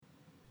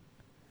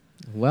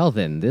Well,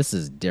 then, this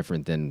is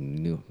different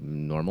than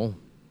normal.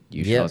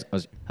 Usual. Yep.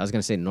 I was going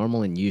to say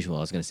normal and usual. I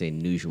was going to say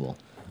unusual.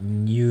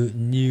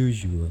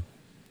 Unusual.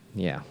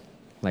 Yeah,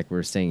 like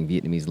we're saying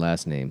Vietnamese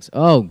last names.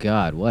 Oh,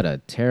 God, what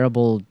a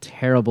terrible,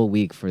 terrible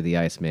week for the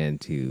Iceman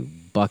to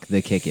buck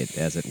the kick it,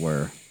 as it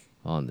were,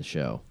 on the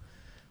show.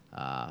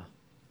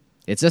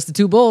 It's just the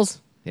two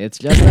bulls. It's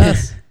just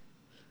us.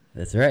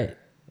 That's right.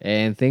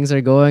 And things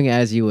are going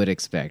as you would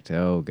expect.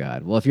 Oh,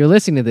 God. Well, if you're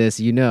listening to this,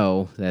 you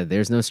know that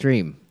there's no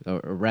stream. Or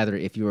rather,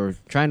 if you were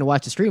trying to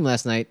watch the stream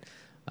last night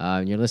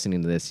and you're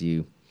listening to this,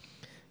 you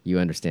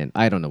understand.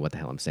 I don't know what the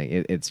hell I'm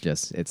saying.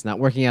 It's not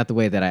working out the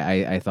way that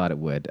I thought it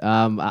would.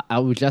 I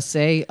would just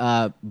say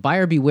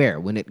buyer beware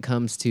when it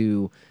comes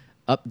to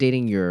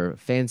updating your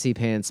fancy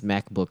pants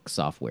MacBook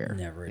software.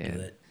 Never do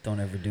it. Don't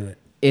ever do it.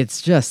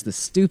 It's just the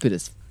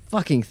stupidest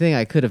fucking thing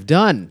I could have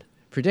done,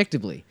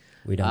 predictably.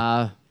 We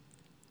don't.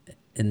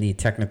 In the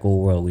technical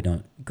world, we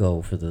don't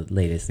go for the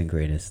latest and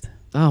greatest.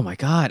 Oh my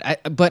God!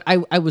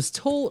 I was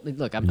told.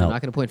 Look, I'm not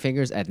going to point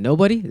fingers at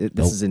nobody.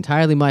 This is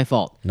entirely my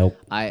fault. Nope.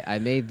 I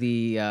made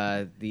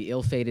the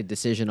ill-fated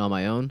decision on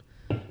my own.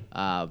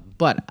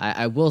 But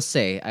I will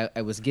say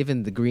I was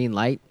given the green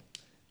light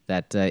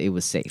that it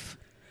was safe,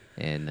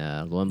 and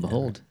lo and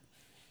behold,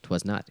 it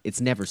was not. It's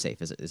never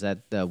safe. Is that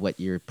what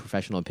your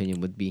professional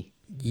opinion would be?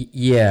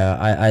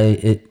 Yeah.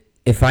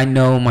 If I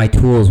know my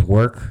tools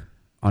work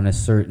on a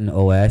certain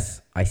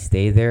OS, I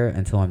stay there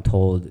until I'm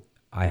told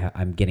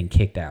I'm getting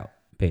kicked out.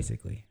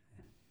 Basically,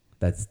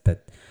 that's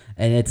that,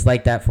 and it's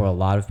like that for a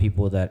lot of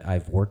people that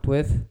I've worked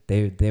with.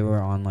 They were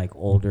on like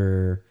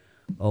older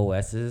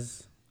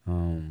OSs,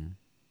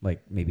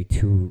 like maybe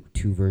two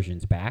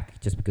versions back,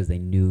 just because they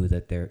knew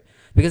that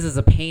because it's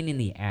a pain in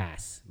the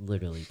ass,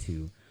 literally,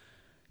 to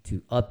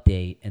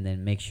update and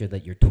then make sure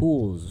that your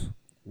tools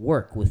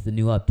work with the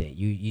new update.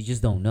 You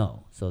just don't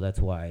know, so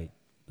that's why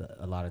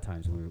a lot of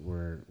times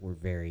we're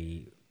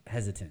very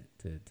hesitant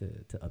to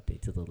update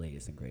to the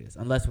latest and greatest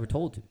unless we're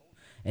told to.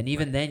 And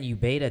even then, you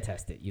beta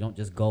test it. You don't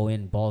just go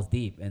in balls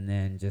deep and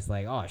then just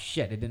like, oh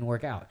shit, it didn't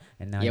work out.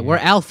 And now we're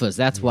alphas.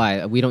 That's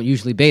why we don't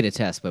usually beta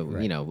test. But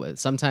Right.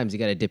 Sometimes you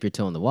got to dip your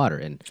toe in the water.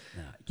 And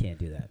no, you can't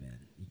do that, man.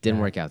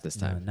 Didn't work out this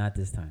time. No, not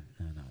this time.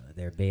 No.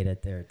 They're beta.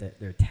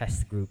 They're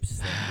test groups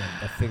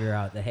that figure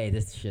out that hey,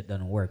 this shit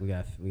doesn't work. We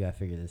got to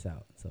figure this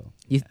out. So,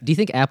 do you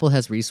think Apple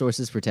has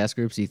resources for test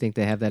groups? Do you think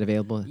they have that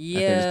available at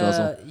their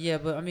disposal? Yeah,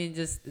 but I mean,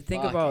 just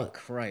think Fucking about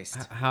Christ.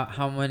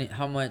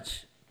 how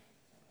much,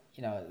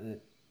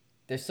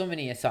 there's so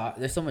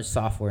much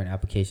software and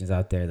applications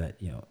out there that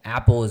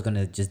Apple is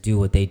gonna just do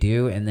what they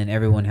do, and then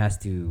everyone has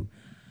to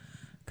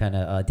kind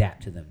of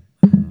adapt to them.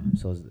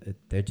 So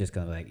they're just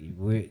gonna like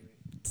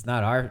it's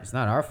not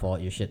our fault.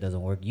 Your shit doesn't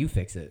work. You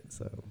fix it.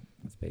 So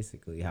that's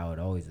basically how it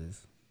always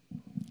is.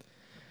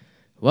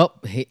 Well,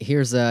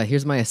 here's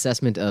my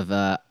assessment of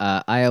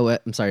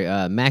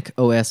Mac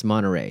OS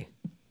Monterey.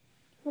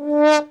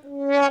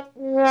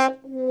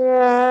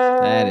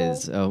 That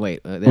is. Oh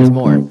wait, there's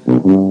more.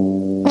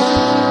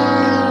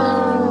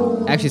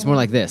 Actually, it's more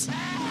like this.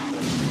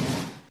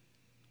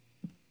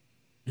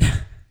 Nice.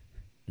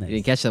 You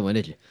didn't catch that one,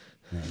 did you?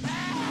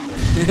 Nice.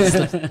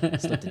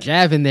 Slipped a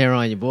jab in there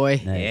on you,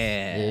 boy. Nice.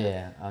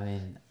 Yeah. I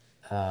mean,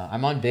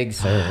 I'm on Big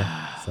Sur,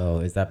 so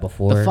is that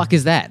before? The fuck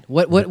is that?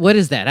 What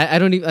is that? I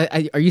don't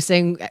even. Are you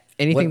saying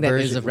anything What that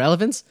version? is of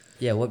relevance?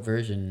 Yeah. What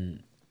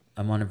version?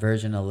 I'm on a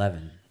version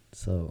 11,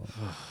 so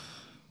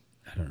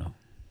I don't know.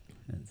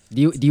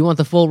 Do you want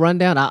the full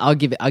rundown? I'll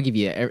give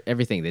you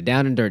everything. The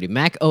down and dirty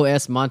Mac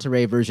OS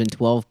Monterey version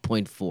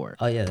 12.4.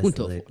 Oh yeah, that's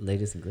the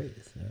latest and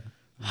greatest. Yeah.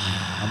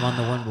 I'm on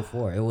the one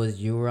before.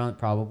 You were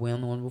probably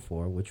on the one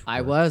before, which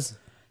I was.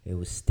 It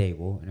was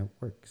stable and it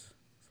works.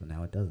 So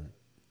now it doesn't.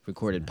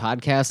 Recorded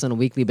podcasts on a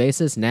weekly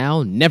basis.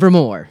 Now,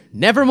 nevermore.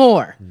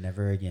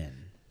 Never again.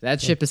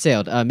 That ship has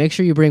sailed. Make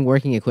sure you bring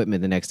working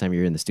equipment the next time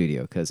you're in the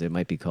studio because it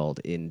might be called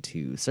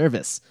into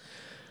service.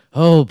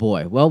 Oh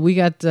boy. Well, we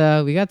got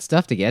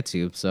stuff to get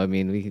to. So I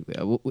mean,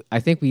 I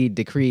think we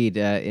decreed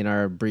in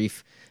our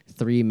brief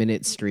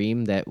 3-minute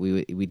stream that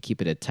we'd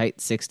keep it a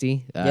tight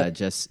 60. Yep.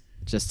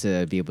 Just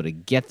to be able to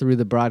get through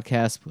the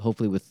broadcast,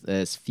 hopefully with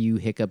as few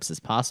hiccups as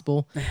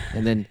possible,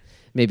 and then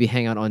maybe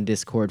hang out on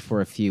Discord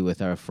for a few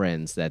with our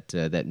friends that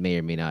may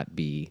or may not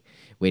be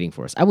waiting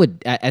for us. I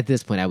would at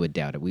this point I would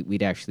doubt it.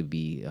 We'd actually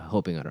be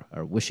hoping on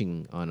or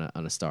wishing on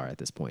a star at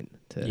this point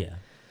to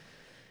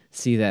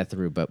see that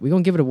through. But we're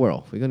gonna give it a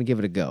whirl. We're gonna give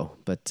it a go.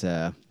 But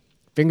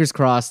fingers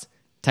crossed.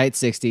 Tight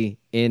 60,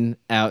 in,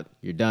 out,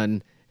 you're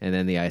done, and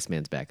then the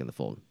Iceman's back in the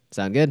fold.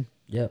 Sound good?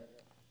 Yep.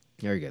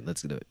 Very good.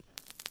 Let's do it.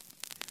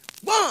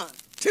 1,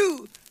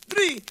 2,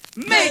 3,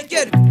 make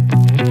it!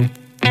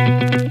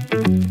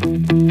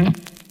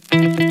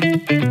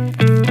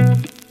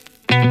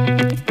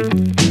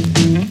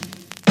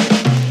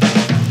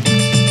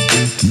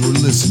 You're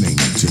listening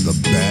to the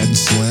Bad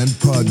Slant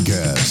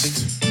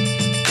Podcast.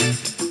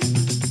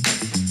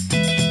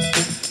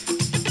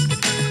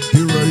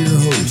 Here are your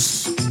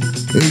hosts,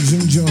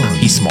 Asian John.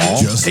 He's small,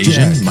 Just Asian,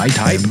 Jack, my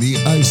type. and the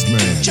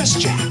Iceman.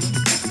 Just Jack.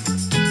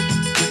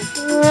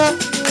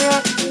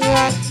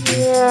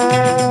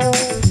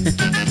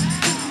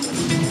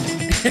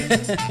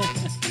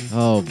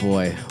 Oh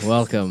boy,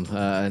 welcome.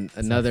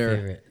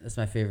 Another. That's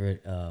my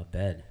favorite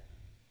bed.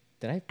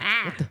 Did I?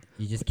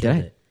 You just Did killed I-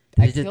 it.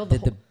 I Did, killed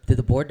did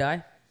the board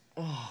die?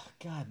 Oh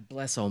God,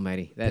 bless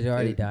Almighty. Did it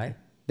already die?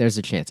 There's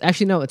a chance.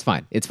 Actually, no, it's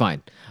fine. It's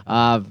fine.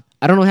 I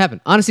don't know what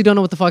happened. Honestly, don't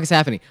know what the fuck is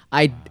happening.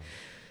 I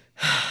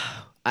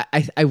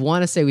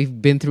want to say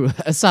we've been through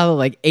a solid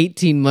like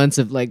 18 months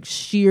of like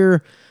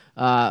sheer,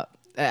 I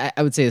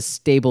would say, as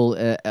stable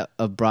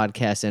a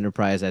broadcast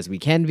enterprise as we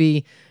can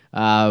be.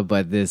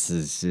 But this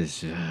is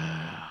just.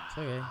 It's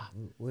okay.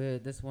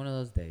 This is one of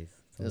those days.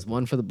 There's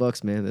one for the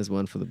books, man. There's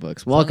one for the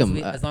books. Welcome.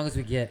 As long as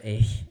we get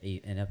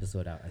an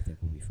episode out, I think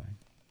we'll be fine.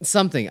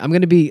 Something. I'm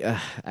gonna be.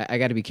 I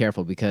got to be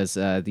careful because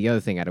the other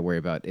thing I got to worry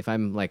about if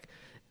I'm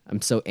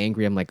so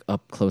angry, I'm like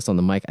up close on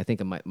the mic. I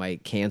think my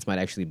cans might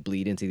actually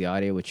bleed into the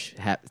audio, which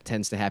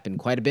tends to happen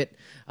quite a bit.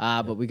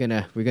 But we're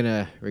gonna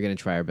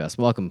try our best.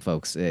 Welcome,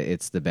 folks.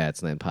 It's the Bad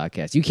Slant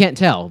Podcast. You can't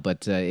tell,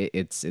 but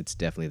it's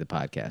definitely the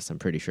podcast. I'm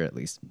pretty sure, at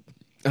least.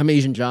 I'm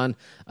Asian John.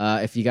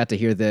 If you got to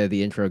hear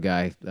the intro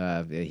guy,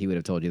 he would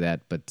have told you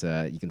that. But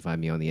you can find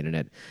me on the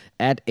internet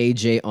at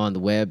AJ on the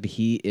web.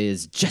 He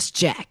is Just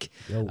Jack.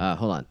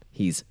 Hold on,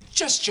 he's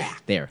Just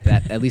Jack. there.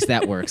 That at least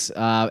that works.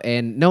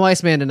 And no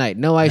Iceman tonight.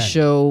 No Ice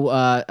show.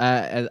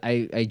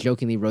 I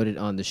jokingly wrote it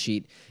on the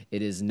sheet.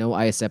 It is No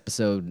Ice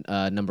episode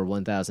number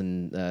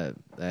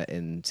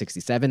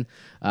 1067,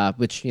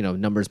 which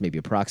numbers may be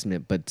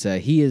approximate, but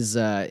he's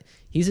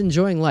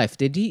enjoying life.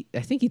 Did he? I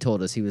think he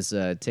told us he was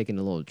taking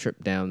a little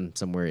trip down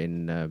somewhere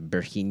in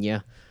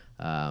Virginia.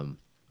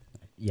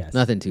 Yes.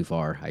 Nothing too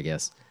far, I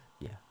guess.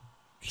 Yeah.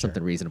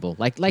 Something reasonable,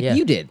 like Yeah.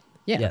 you did.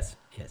 Yeah. Yes.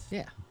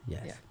 Yeah.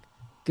 Yes. Yeah.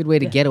 Good way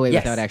to get away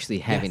Yes. without actually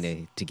having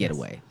Yes. to get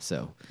away.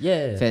 So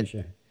Yeah. Fan- For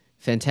sure.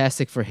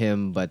 fantastic for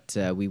him, but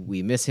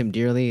we miss him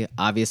dearly.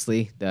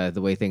 Obviously,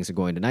 the way things are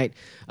going tonight,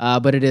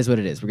 but it is what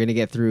it is. We're gonna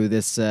get through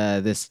this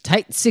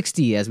tight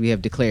 60 as we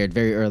have declared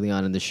very early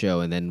on in the show,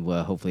 and then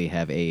we'll hopefully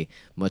have a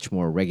much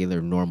more regular,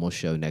 normal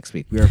show next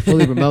week. We are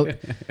fully remote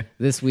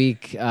this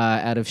week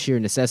out of sheer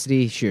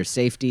necessity, sheer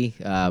safety,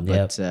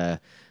 but.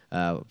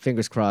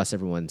 Fingers crossed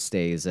everyone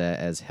stays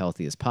as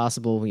healthy as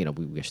possible. We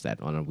wish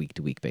that on a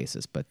week-to-week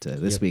basis, but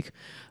this week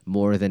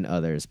more than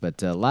others.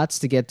 But lots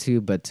to get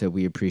to, but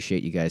we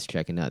appreciate you guys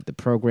checking out the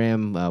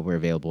program. We're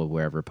available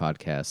wherever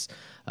podcasts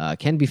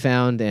can be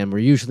found, and we're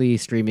usually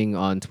streaming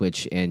on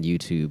Twitch and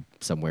YouTube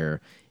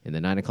somewhere in the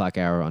 9 o'clock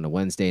hour on a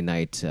Wednesday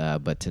night.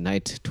 But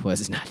tonight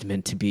 'twas not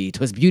meant to be.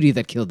 'Twas beauty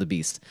that killed the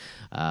beast.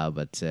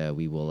 But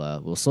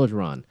we'll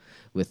soldier on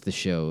with the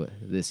show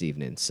this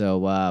evening.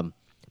 So...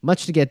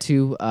 much to get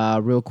to.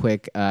 Real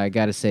quick, I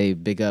got to say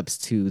big ups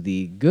to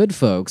the good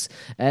folks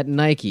at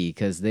Nike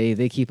because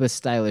they keep us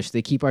stylish.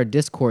 They keep our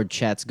Discord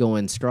chats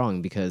going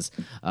strong because,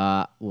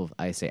 I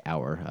say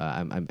our.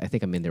 I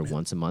think I'm in there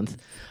once a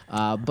month.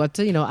 But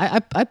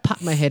I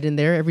pop my head in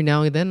there every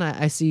now and then.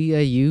 I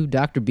see you,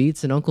 Dr.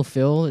 Beats, and Uncle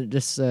Phil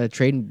just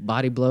trading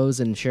body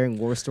blows and sharing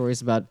war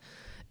stories about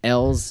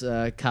L's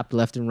copped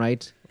left and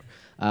right.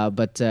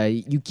 But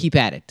you keep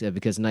at it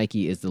because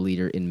Nike is the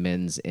leader in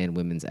men's and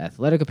women's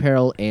athletic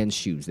apparel and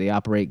shoes. They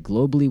operate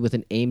globally with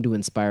an aim to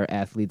inspire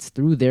athletes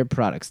through their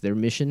products. Their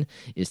mission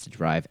is to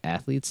drive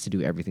athletes to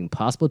do everything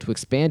possible to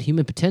expand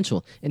human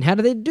potential. And how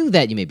do they do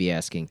that, you may be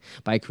asking?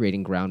 By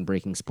creating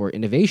groundbreaking sport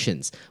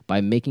innovations, by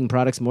making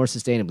products more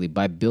sustainably,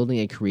 by building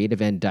a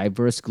creative and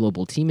diverse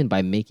global team, and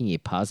by making a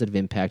positive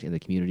impact in the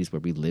communities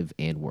where we live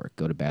and work.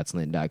 Go to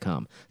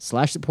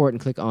badslant.com/support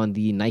and click on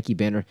the Nike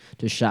banner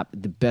to shop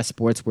the best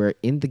sportswear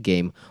in the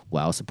game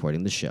while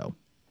supporting the show.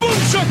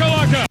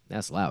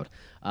 That's loud.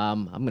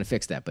 I'm gonna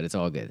fix that, but it's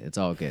all good. It's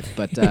all good.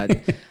 But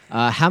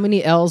how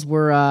many L's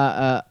were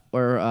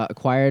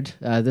acquired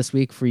this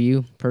week for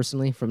you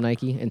personally from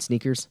Nike and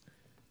sneakers?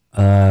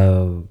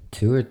 2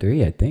 or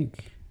 3, I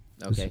think.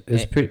 Okay,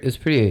 It's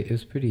pretty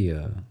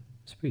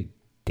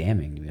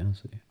damning, to be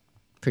honest with you.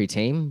 pretty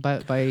tame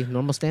by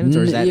normal standards,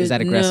 or is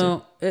that aggressive?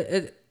 No,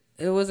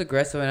 it was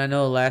aggressive, and I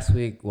know last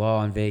week while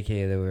on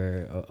vacay there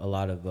were a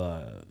lot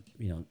of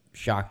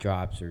shock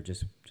drops or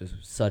just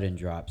sudden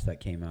drops that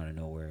came out of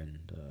nowhere and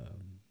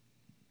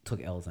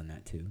took L's on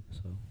that too.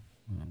 So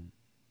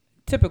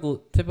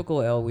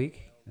typical L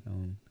week.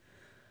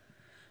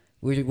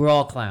 We're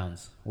all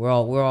clowns. We're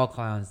all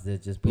clowns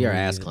that just We are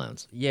believe ass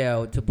clowns.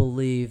 Yeah, to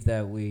believe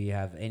that we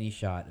have any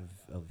shot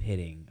of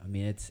hitting. I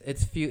mean,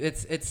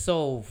 it's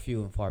so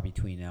few and far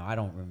between now. I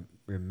don't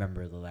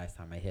remember the last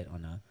time I hit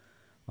on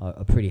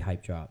a pretty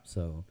hype drop.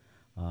 So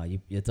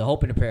it's a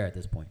hope and a prayer at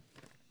this point.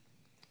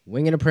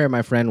 Wing and a prayer,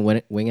 my friend.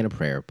 Wing and a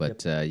prayer,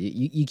 but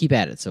you keep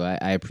at it. So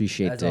I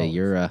appreciate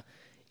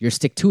your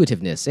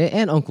stick-to-itiveness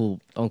and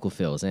Uncle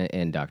Phil's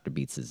and Dr.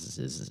 Beats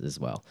as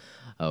well.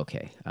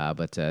 Okay,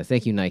 but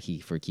thank you, Nike,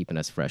 for keeping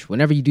us fresh.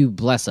 Whenever you do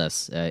bless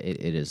us,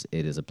 it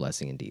is a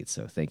blessing indeed.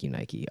 So thank you,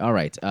 Nike. All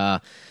right,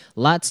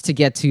 lots to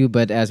get to,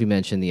 but as we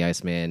mentioned, the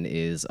Iceman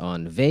is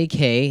on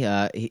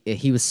vacay.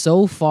 He was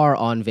so far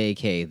on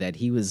vacay that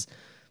was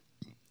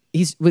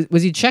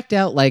he checked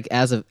out like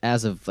as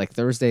of like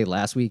Thursday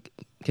last week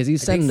because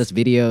he's sending us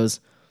videos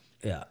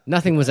Yeah.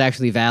 Nothing was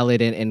actually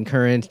valid and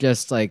current,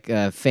 just like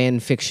fan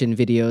fiction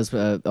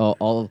videos,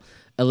 all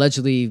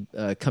allegedly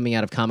coming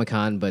out of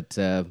Comic-Con, but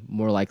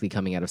more likely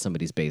coming out of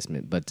somebody's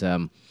basement. But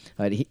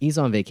he's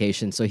on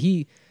vacation, so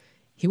he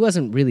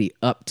wasn't really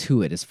up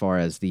to it as far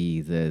as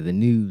the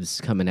news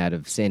coming out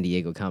of San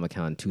Diego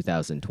Comic-Con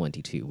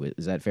 2022.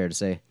 Is that fair to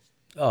say?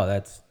 Oh,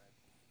 that's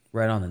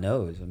right on the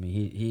nose. I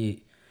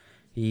mean,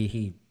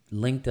 he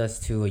linked us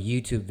to a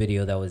YouTube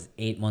video that was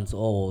 8 months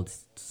old,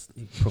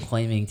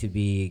 proclaiming to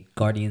be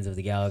Guardians of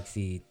the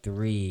Galaxy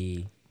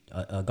 3,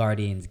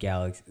 Guardians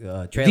Galaxy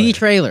trailer. The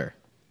trailer.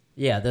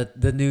 Yeah,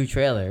 the new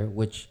trailer,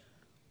 which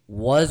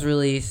was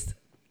released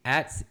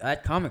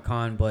at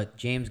Comic-Con, but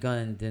James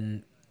Gunn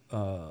didn't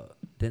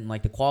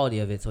like the quality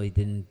of it, so he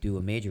didn't do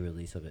a major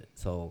release of it.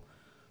 So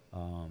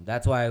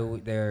that's why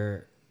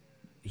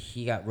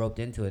he got roped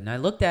into it. And I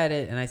looked at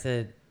it and I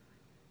said,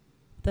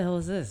 "What the hell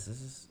is this?"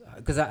 This is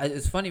because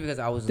it's funny because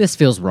I was This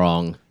feels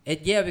wrong.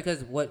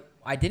 because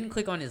I didn't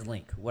click on his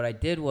link. What I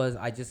did was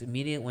I just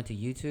immediately went to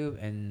YouTube,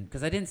 and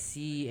because I didn't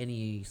see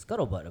any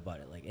scuttlebutt about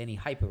it, like any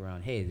hype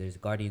around, hey, there's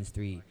Guardians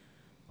 3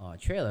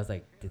 trailer. I was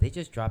like, did they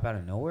just drop out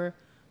of nowhere?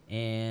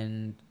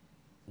 And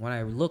when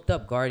I looked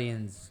up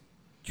Guardians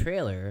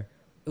trailer,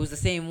 it was the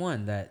same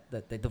one that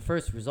the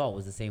first result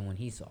was the same one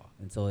he saw.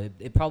 And so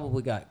it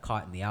probably got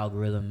caught in the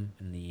algorithm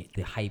and the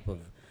hype of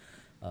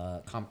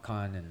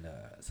Comic-Con, and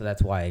so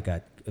that's why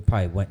it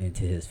probably went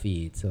into his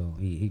feed. So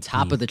he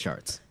Top of the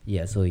charts.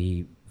 Yeah, so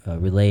he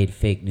relayed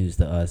fake news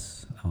to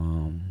us,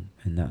 and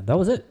that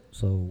was it.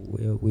 So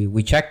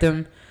we checked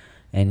him,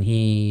 and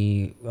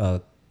he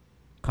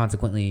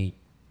consequently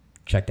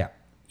checked out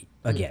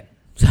again.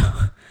 So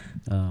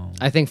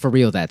I think for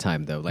real that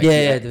time though. Like,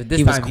 this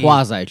he was time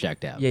quasi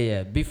checked out.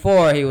 yeah.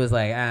 Before he was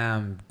like,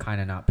 I'm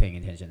kind of not paying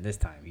attention. This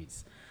time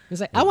he's He's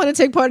like, I want to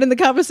take part in the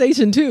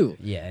conversation too.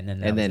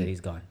 and then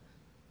he's gone.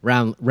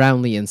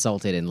 Roundly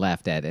insulted and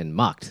laughed at and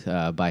mocked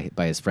by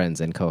his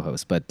friends and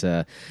co-hosts. But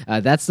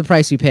that's the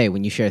price you pay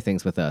when you share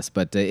things with us.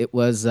 But it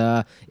was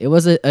a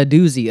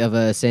doozy of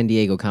a San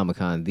Diego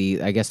Comic-Con.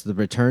 I guess the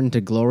return to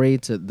glory,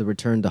 the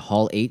return to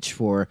Hall H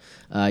for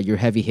your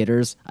heavy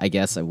hitters. I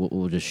guess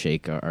we'll just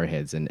shake our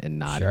heads and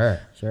nod.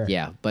 Sure.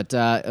 Yeah, but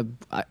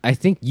I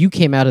think you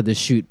came out of the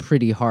shoot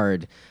pretty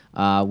hard.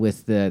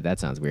 With that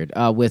sounds weird.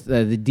 With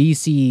the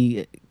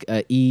DC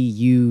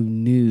EU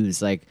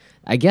news, like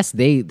I guess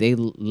they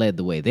led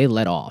the way. They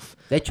led off.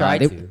 They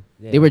tried to.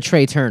 Yeah. They were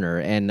Trey Turner,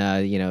 and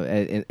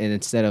and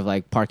instead of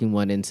like parking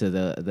one into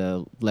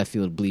the left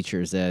field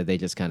bleachers, they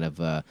just kind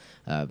of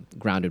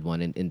grounded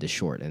one into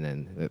short, and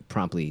then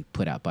promptly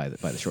put out by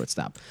the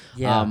shortstop.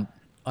 Yeah.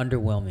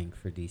 Underwhelming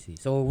for DC.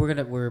 So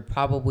we're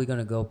probably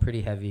gonna go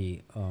pretty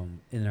heavy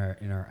in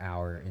our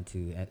hour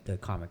into the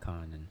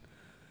Comic-Con and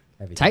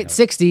everything. Tight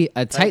 60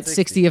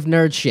 of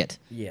nerd shit.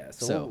 Yeah,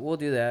 so we'll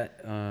do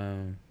that,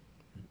 and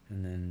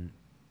then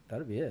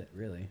that'll be it,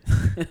 really.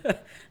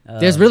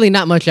 There's really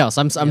not much else.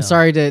 I'm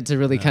sorry to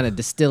really kind of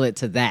distill it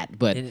to that,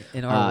 but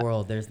in our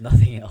world, there's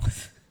nothing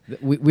else.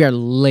 We are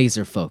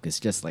laser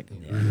focused, just like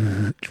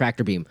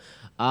tractor beam.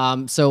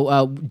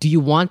 So do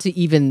you want to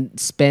even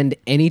spend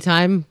any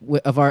time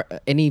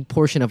any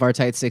portion of our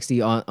Tight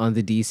 60 on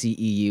the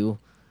DCEU?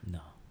 No.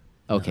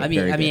 Okay. I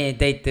mean,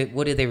 they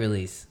what did they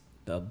release?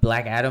 The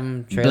Black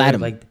Adam trailer,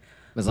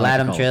 Black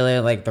Adam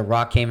trailer. Like The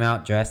Rock came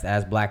out dressed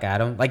as Black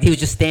Adam, like he was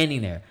just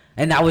standing there,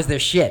 and that was their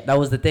shit. That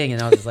was the thing,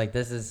 and I was just like,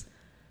 "This is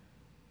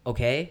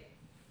okay.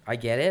 I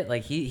get it.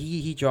 Like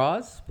he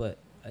draws, but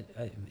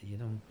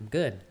I'm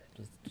good.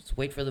 Just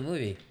wait for the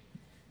movie.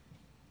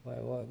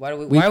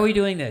 Why are we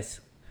doing this?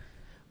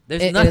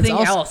 There's nothing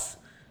else."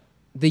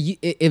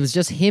 It was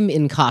just him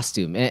in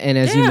costume, and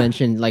as you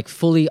mentioned, like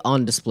fully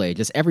on display,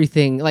 just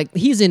everything. Like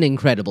he's in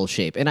incredible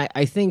shape, and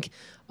I think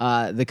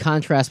the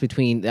contrast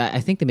between I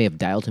think they may have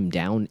dialed him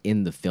down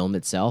in the film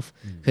itself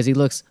because he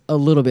looks a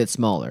little bit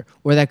smaller,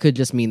 or that could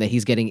just mean that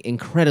he's getting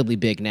incredibly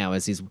big now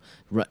as he's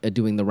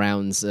doing the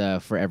rounds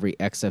for every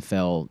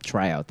XFL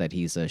tryout that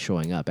he's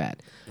showing up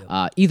at.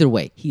 Either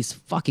way, he's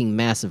fucking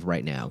massive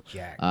right now,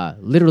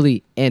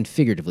 literally and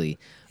figuratively.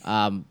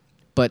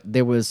 But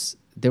there was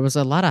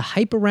a lot of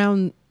hype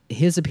around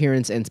his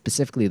appearance and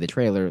specifically the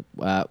trailer.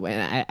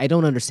 And I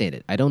don't understand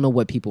it. I don't know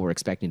what people were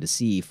expecting to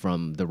see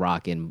from The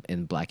Rock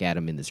and Black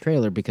Adam in this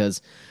trailer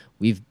because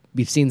we've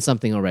seen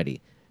something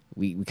already.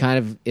 We kind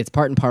of it's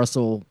part and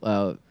parcel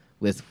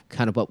with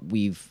kind of what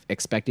we've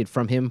expected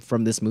from him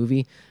from this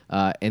movie,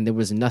 and there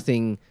was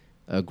nothing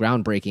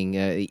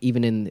groundbreaking,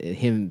 even in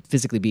him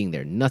physically being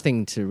there.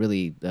 Nothing to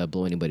really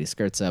blow anybody's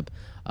skirts up.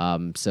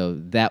 So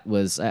that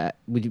was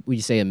would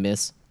you say a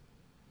miss?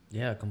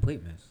 Yeah,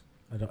 complete miss.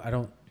 I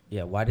don't.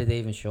 Yeah, why did they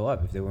even show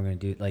up if they were going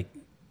to do like?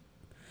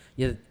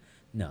 Yeah,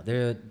 no,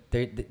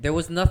 there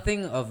was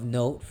nothing of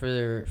note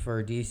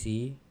for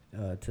DC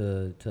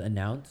to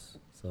announce.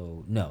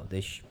 So no,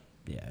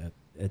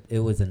 it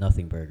was a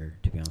nothing burger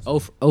to be honest.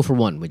 0 for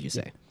 1, would you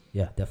say?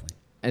 Yeah, definitely.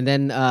 And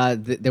then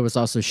there was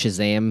also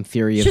Shazam!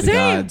 Fury of the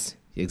Gods.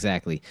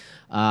 exactly.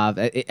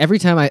 Every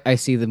time I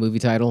see the movie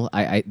title,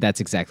 I that's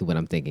exactly what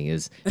I'm thinking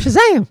is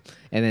Shazam,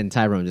 and then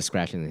Tyrone just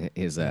scratching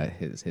his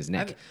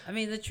neck. I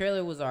mean, the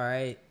trailer was all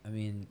right. I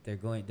mean, they're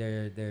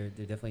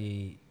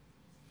definitely,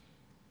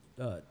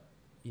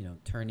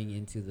 turning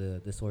into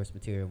the source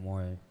material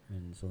more,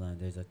 and so then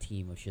there's a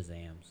team of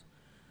Shazams,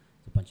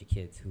 it's a bunch of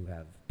kids who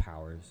have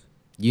powers.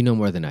 You know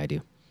more than I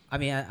do. I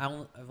mean,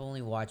 I've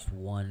only watched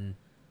one,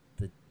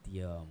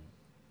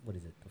 what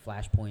is it? The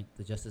Flashpoint,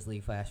 the Justice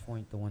League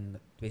Flashpoint, the one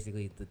that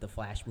basically the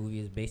Flash movie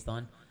is based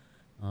on.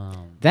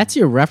 That's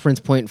your reference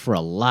point for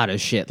a lot of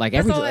shit. Like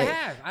That's all I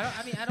have.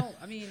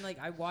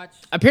 I watch.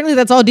 Apparently,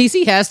 that's all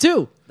DC has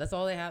too. That's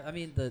all they have. I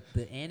mean,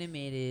 the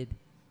animated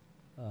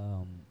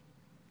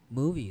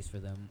movies for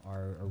them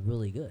are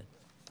really good,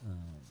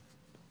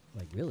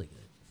 like really good.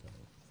 So,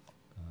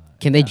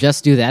 can they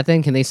just do that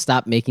then? Can they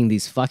stop making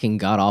these fucking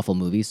god awful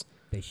movies?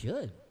 They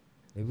should.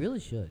 They really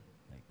should.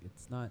 Like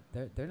it's not.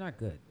 They're not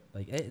good.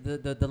 Like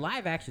the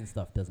live action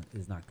stuff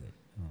is not good.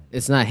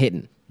 It's not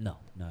hitting. No,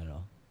 not at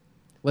all.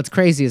 What's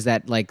crazy is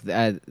that like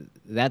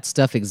that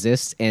stuff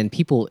exists and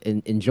people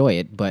enjoy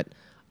it, but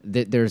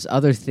there's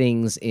other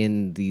things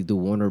in the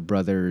Warner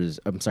Brothers,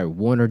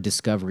 Warner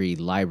Discovery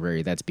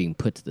library that's being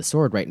put to the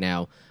sword right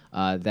now.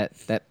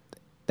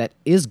 That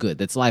is good.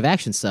 That's live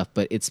action stuff,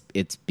 but it's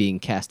being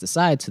cast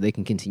aside so they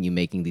can continue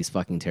making these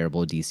fucking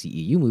terrible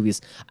DCEU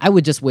movies. I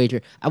would just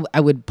wager. I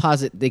would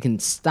posit they can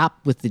stop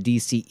with the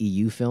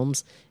DCEU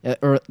films,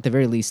 or at the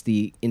very least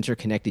the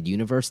interconnected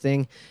universe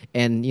thing,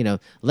 and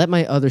let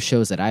my other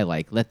shows that I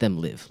like, let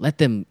them live, let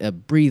them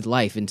breathe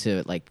life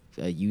into like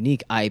a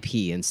unique IP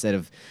instead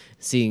of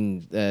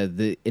seeing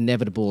the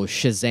inevitable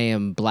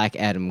Shazam Black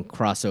Adam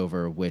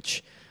crossover,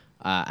 which.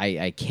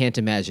 I can't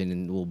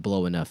imagine will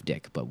blow enough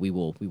dick, but we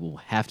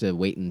will have to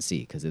wait and see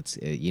because it's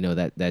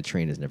that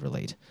train is never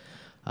late.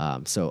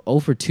 So 0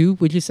 for 2,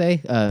 would you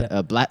say?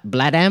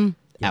 Bladam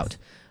out,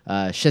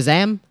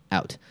 Shazam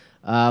out,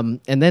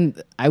 and then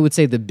I would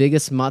say the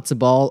biggest matzo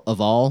ball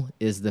of all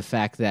is the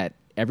fact that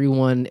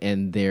everyone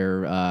and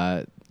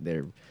their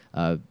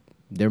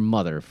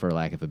mother, for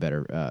lack of a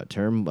better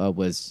term,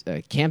 was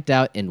camped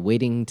out and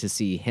waiting to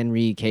see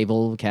Henry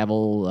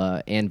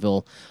Cavill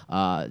Anvil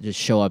just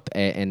show up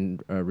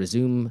and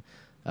resume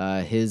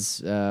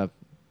his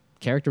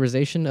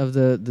characterization of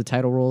the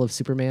title role of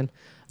Superman.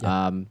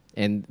 Yeah.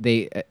 And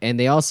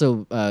they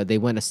also they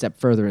went a step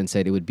further and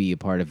said it would be a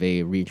part of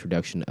a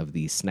reintroduction of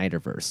the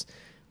Snyderverse,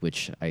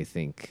 which I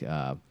think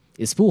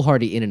is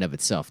foolhardy in and of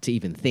itself to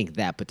even think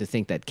that, but to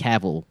think that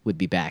Cavill would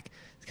be back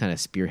to kind of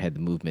spearhead the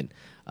movement.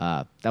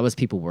 That was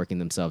people working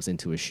themselves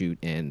into a shoot,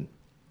 and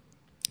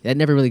that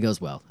never really goes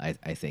well, I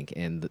think.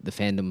 And the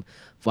fandom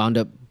wound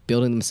up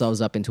building themselves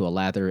up into a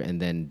lather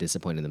and then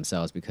disappointing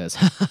themselves because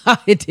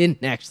it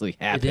didn't actually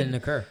happen.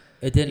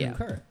 It didn't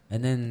occur.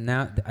 And then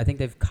now I think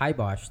they've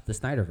kiboshed the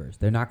Snyderverse.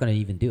 They're not going to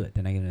even do it.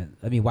 They're not going to.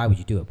 I mean, why would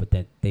you do it? But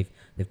then they've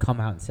come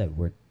out and said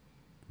we're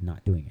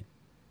not doing it.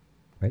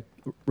 Right?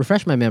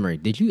 Refresh my memory.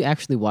 Did you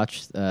actually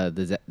watch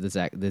the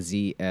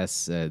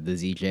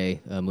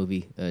ZJ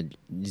movie,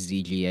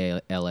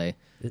 ZGALA?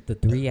 The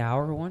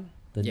 3-hour one?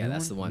 Yeah,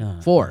 that's the one.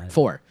 No, 4.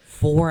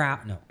 4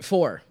 out. No.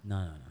 4.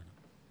 No.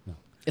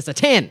 It's a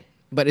 10,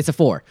 but it's a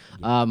 4.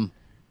 Yeah.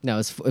 No,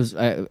 it was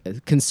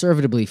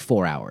conservatively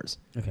 4 hours.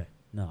 Okay.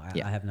 No,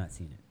 I have not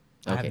seen it.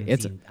 Okay,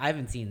 I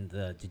haven't seen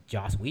the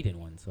Joss Whedon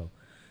one. So.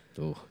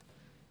 Ooh.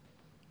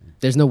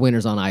 There's no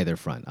winners on either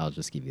front. I'll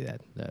just give you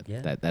that.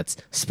 Yeah. That's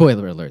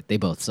spoiler alert. They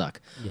both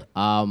suck. Yeah.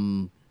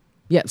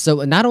 Yeah.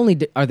 So not only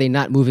are they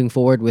not moving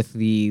forward with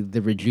the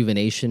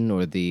rejuvenation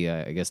or the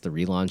I guess the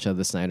relaunch of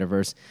the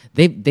Snyderverse,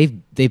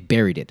 they've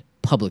buried it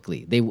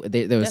publicly.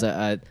 There was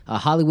a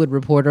Hollywood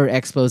Reporter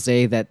expose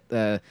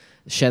that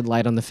shed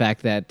light on the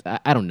fact that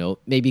I don't know,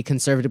 maybe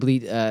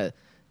conservatively. I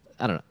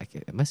don't know.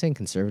 Am I saying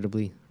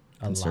conservatively?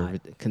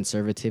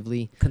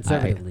 Conservatively.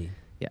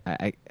 Yeah,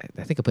 I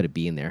think I put a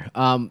B in there.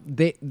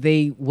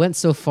 They went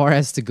so far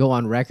as to go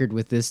on record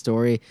with this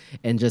story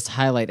and just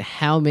highlight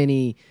how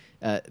many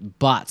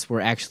bots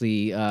were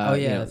actually.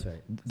 That's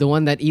right. The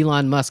one that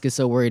Elon Musk is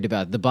so worried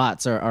about. The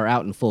bots are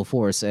out in full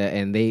force,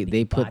 and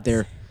they put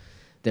their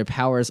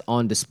powers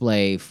on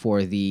display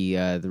for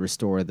the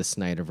restore the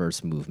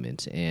Snyderverse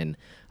movement, and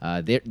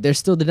they're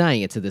still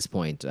denying it to this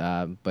point.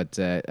 But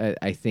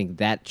I think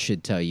that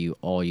should tell you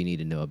all you need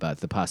to know about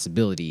the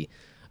possibility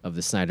of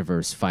the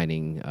Snyderverse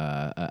finding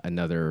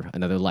another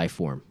life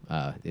form.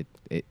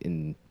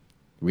 In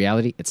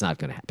reality, it's not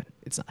going to happen.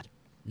 It's not.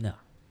 No,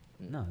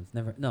 it's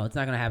never. No, it's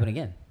not going to happen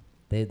again.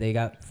 They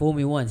got fool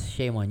me once,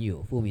 shame on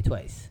you. Fool me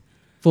twice.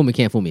 Fool me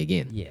can't fool me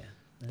again. Yeah,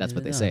 that's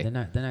what they say. They're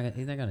not.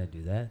 He's not going to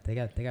do that. They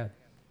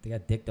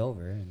got dicked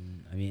over,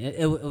 and I mean,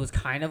 it was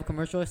kind of a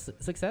commercial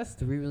success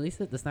to re-release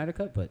it, the Snyder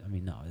Cut, but I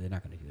mean, no, they're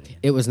not going to do it again.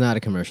 It was not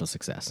a commercial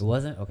success. It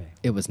wasn't? Okay.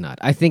 It was not.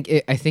 I think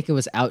it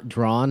was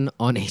outdrawn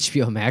on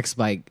HBO Max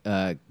by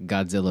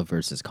Godzilla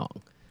vs.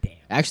 Kong. Damn.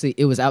 Actually,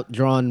 it was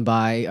outdrawn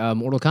by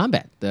Mortal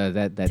Kombat.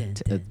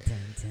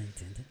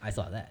 I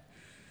saw that.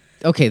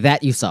 Okay,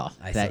 you saw.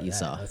 I That saw you that.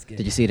 saw. That was good.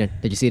 Did you see it?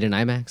 Did you see it in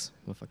IMAX?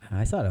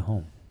 I saw it at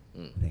home.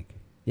 I think.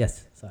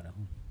 Yes, saw it at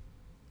home.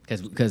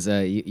 Because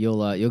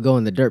you'll go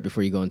in the dirt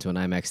before you go into an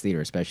IMAX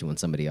theater, especially when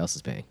somebody else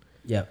is paying.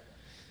 Yep.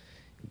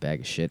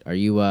 Bag of shit. Are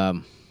you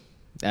are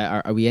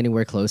we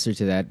anywhere closer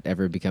to that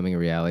ever becoming a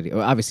reality?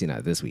 Well, obviously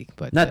not this week,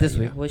 but Not this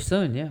you week. know. Well,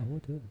 soon. Yeah, we'll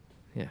do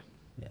it.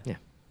 Yeah.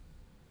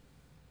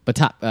 But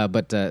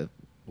what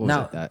was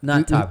No, it?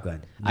 not Top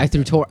Gun. I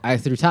threw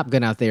Top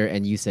Gun out there,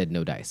 and you said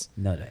no dice.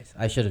 No dice.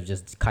 I should have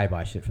just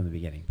kiboshed it from the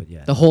beginning, but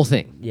yeah. The whole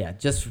thing. Yeah,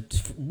 just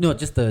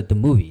the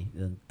movie,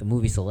 the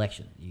movie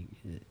selection.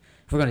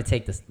 If we're gonna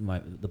take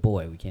the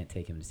boy, we can't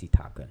take him to see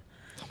Top Gun.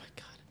 Oh my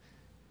god!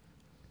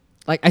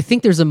 Like I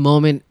think there's a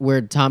moment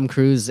where Tom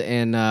Cruise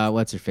and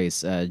what's her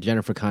face,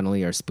 Jennifer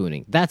Connelly are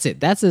spooning. That's it.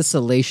 That's as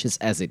salacious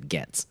as it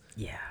gets.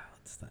 Yeah,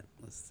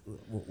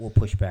 we'll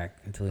push back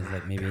until he's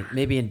like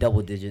maybe in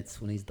double digits.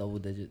 When he's double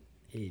digit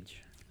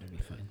age, that'll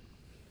be fine.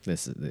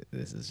 This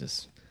is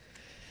just.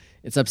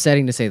 It's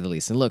upsetting to say the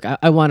least. And look,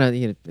 I want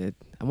to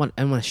I want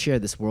to share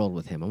this world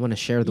with him. I want to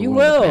share the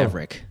world with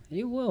Maverick.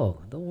 You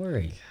will. Don't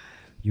worry.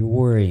 You're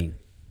worrying.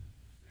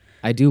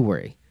 I do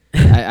worry.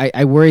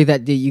 I worry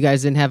that you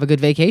guys didn't have a good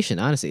vacation.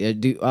 Honestly,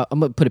 I'm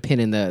gonna put a pin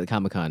in the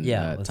Comic-Con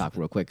talk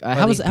real quick.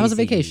 How was the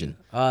vacation?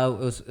 It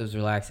was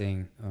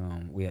relaxing.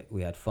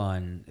 We had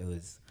fun. It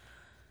was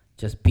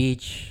just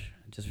beach.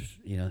 Just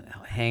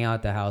hang out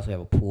at the house. We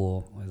have a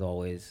pool as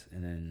always,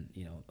 and then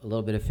a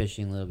little bit of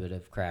fishing, a little bit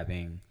of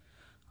crabbing,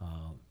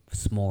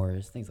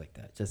 s'mores, things like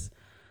that. Just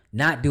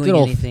not doing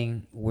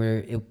anything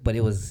but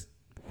it was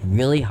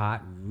really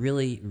hot,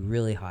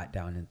 really hot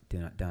down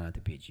at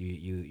the beach.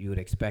 You would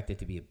expect it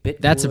to be a bit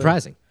cooler. That's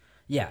surprising.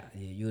 Yeah,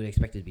 you would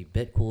expect it to be a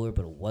bit cooler,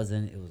 but it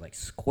wasn't. It was like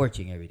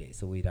scorching every day.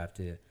 So we'd have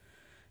to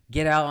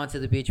get out onto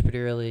the beach pretty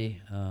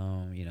early.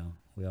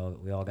 We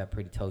all got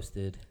pretty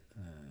toasted.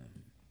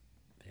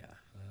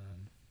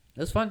 It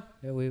was fun.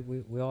 Yeah,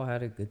 we all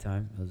had a good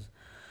time. It was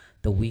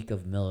the week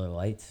of Miller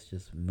Lights,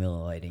 just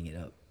Miller Lighting it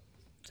up.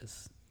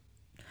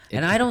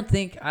 And I don't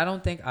think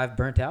I've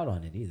burnt out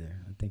on it either.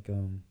 I think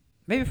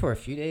maybe for a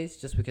few days,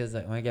 just because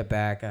when I get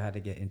back, I had to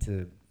get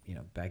into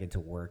back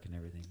into work and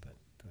everything. But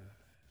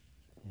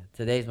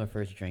today's my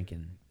first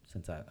drinking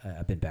since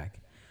I've been back.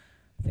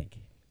 I think,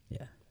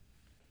 yeah.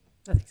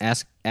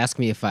 Ask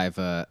me if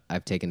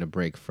I've taken a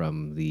break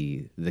from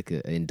the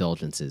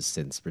indulgences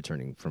since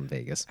returning from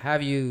Vegas.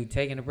 Have you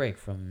taken a break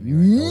from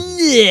your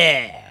indulgences?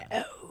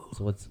 Yeah.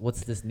 So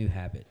what's this new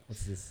habit?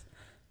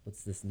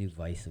 What's this new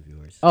vice of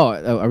yours? Oh,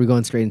 are we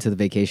going straight into the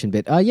vacation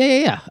bit?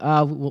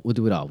 Yeah. We'll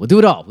do it all. We'll do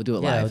it live.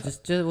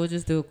 We'll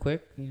just do it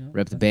quick.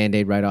 Rip the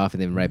Band-Aid right off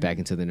and then right back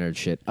into the nerd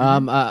shit.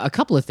 A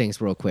couple of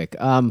things real quick.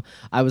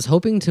 I was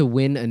hoping to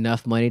win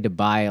enough money to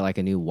buy like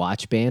a new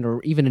watch band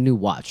or even a new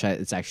watch.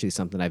 It's actually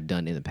something I've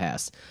done in the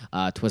past.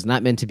 'Twas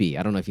not meant to be.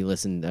 I don't know if you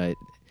listened.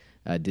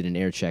 Did an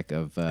air check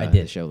of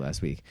the show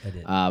last week. I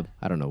did.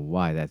 I don't know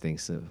why that thing.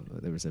 So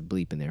there was a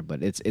bleep in there,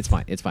 but it's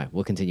fine. It's fine.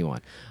 We'll continue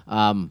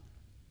on.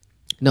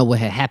 No, what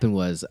had happened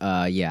was,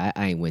 I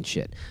ain't win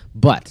shit.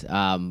 But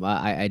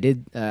I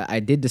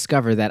did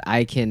discover that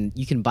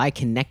you can buy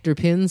connector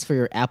pins for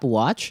your Apple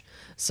Watch.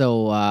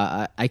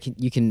 So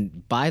you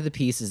can buy the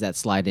pieces that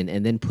slide in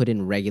and then put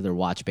in regular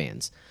watch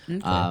bands.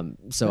 Okay.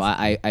 So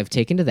I've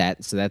taken to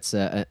that. So that's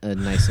a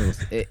nice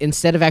little.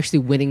 Instead of actually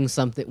winning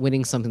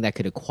something that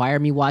could acquire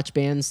me watch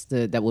bands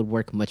that would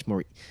work much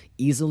more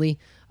easily.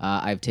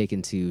 I've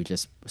taken to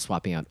just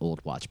swapping out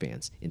old watch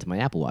bands into my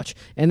Apple Watch,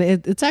 and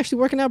it's actually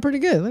working out pretty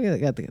good. Look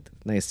at the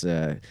nice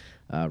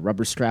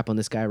rubber strap on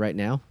this guy right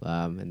now,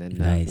 and then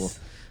nice.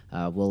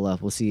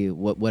 We'll see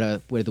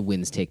where the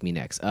winds take me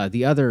next.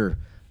 The other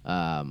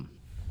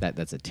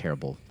that's a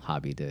terrible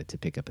hobby to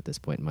pick up at this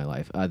point in my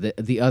life.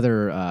 The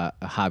other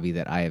hobby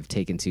that I have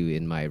taken to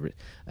in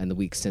the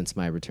week since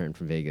my return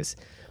from Vegas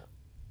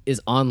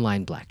is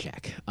online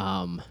blackjack.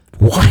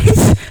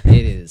 What?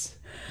 It is.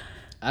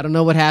 I don't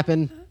know what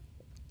happened.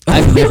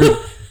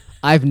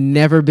 I've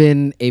never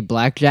been a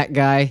blackjack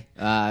guy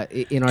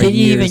in our Can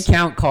you years. even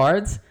count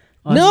cards?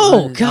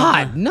 No.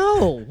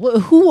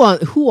 Who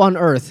on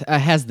earth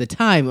has the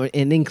time or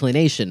an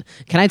inclination?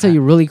 Can I tell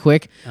you really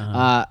quick?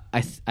 I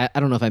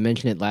don't know if I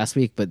mentioned it last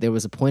week, but there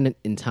was a point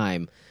in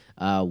time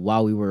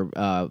while we were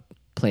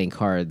playing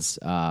cards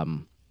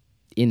in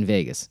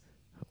Vegas.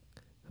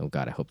 Oh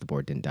God, I hope the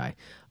board didn't die.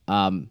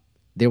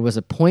 There was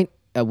a point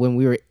when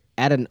we were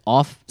at an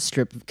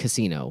off-strip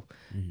casino,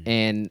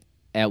 and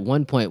at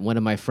one point, one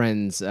of my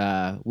friends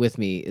with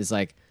me is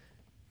like,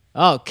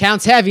 "Oh,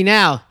 counts heavy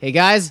now. Hey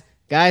guys,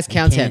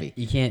 counts heavy."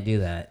 You can't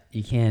do that.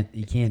 You can't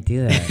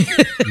do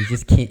that. You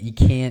just can't. You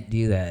can't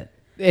do that.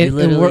 You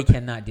literally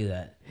cannot do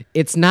that.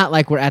 It's not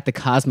like we're at the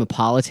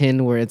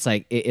Cosmopolitan where it's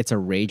like it's a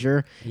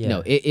rager. Yeah.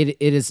 No, it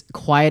is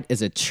quiet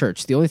as a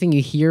church. The only thing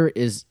you hear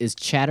is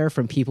chatter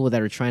from people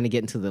that are trying to get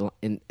into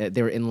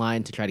they're in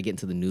line to try to get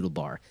into the noodle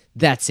bar.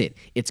 That's it.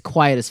 It's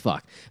quiet as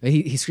fuck.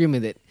 He's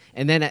screaming it,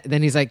 and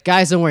then he's like,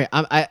 "Guys, don't worry.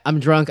 I'm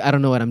drunk. I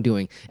don't know what I'm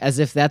doing." As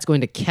if that's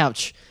going to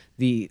couch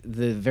the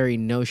very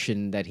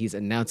notion that he's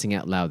announcing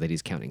out loud that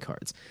he's counting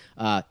cards.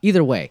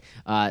 Either way,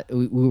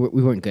 we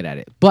weren't good at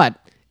it,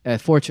 but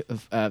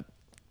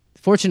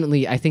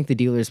Fortunately, I think the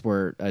dealers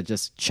were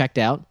just checked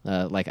out,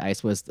 like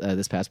Ice was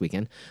this past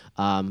weekend.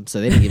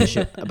 So they didn't give a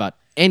shit about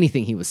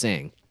anything he was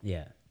saying.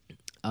 Yeah.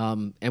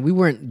 And we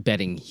weren't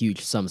betting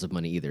huge sums of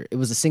money either. It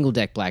was a single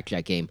deck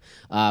blackjack game,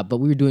 but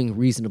we were doing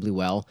reasonably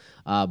well.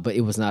 But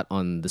it was not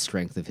on the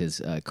strength of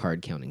his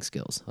card counting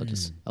skills.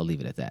 I'll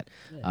leave it at that.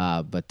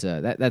 But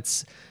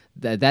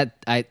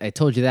I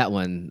told you that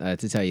one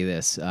to tell you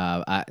this.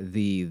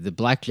 The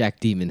blackjack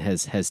demon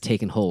has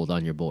taken hold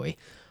on your boy.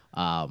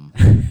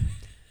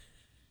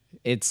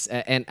 It's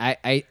and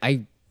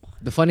I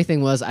the funny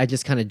thing was I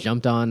just kind of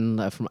jumped on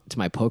to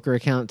my poker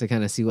account to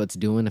kind of see what's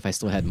doing if I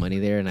still had money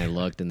there, and I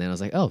looked, and then I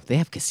was like, oh, they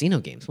have casino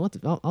games. What?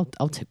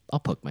 I'll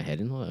poke my head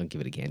in. I'll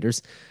give it a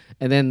ganders,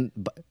 and then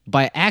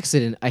by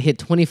accident I hit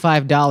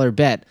 $25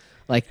 bet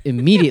like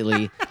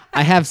immediately.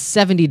 I have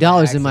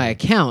 $70 in my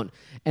account,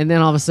 and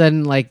then all of a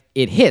sudden like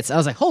it hits. I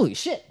was like, holy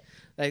shit!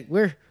 Like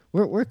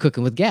we're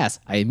cooking with gas.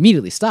 I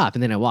immediately stop,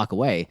 and then I walk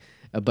away.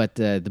 But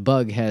the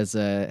bug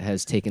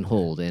has taken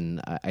hold,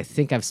 and I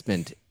think I've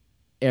spent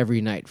every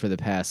night for the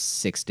past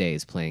 6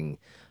 days playing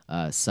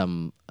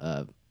some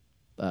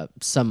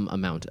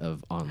amount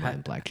of online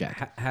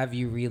blackjack. Have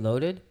you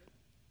reloaded?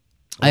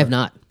 I have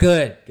not.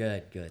 Good.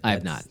 I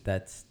have not.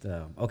 That's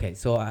okay.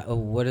 So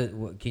what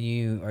can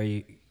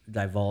you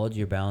divulge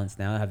your balance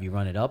now? Have you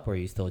run it up, or are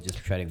you still just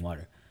treading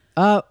water?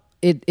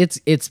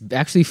 It's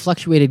actually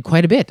fluctuated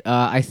quite a bit.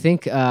 I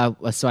think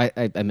so.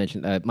 I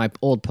mentioned my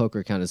old poker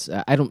account is.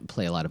 I don't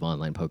play a lot of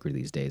online poker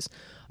these days.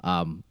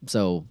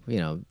 So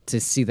to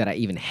see that I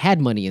even had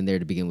money in there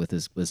to begin with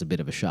was a bit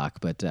of a shock.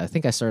 But I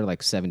think I started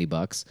like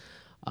 $70.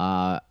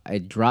 I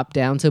dropped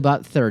down to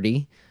about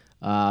 30,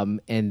 and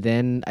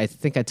then I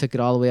think I took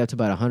it all the way up to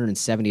about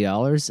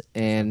 $170.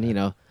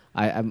 And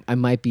I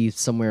might be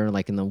somewhere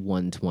like in the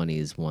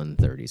 120s,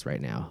 130s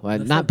right now.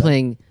 Not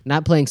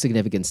playing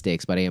significant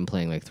stakes, but I am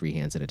playing like 3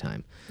 hands at a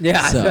time.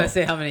 Yeah, I was gonna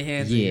say how many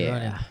hands are you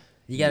running?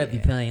 You gotta be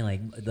Yeah. playing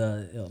like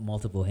the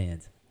multiple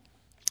hands.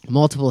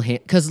 Multiple hand,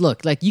 because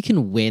look, like you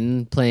can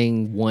win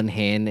playing one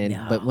hand,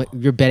 but when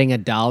you're betting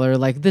 $1,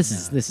 like this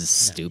is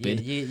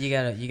stupid. You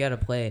gotta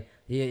play.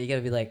 You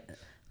gotta be like,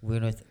 we're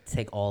gonna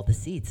take all the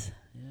seats.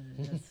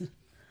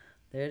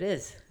 There it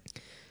is.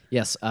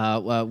 Yes,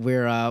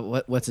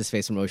 we're what's his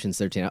face from Ocean's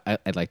 13?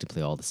 I'd like to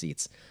play all the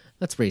seats.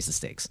 Let's raise the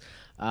stakes.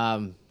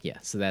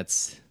 So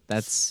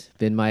that's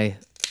been my.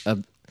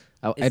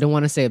 I don't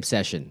want to say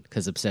obsession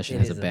because obsession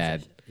has a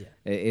bad. Yeah.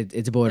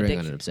 It's bordering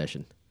on Addiction. an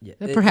obsession. Yeah.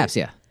 Perhaps,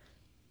 yeah.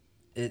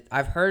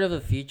 I've heard of a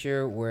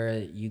feature where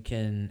you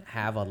can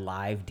have a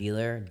live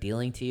dealer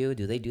dealing to you.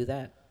 Do they do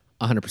that?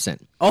 100%.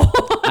 Oh,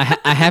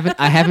 I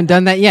haven't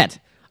done that yet.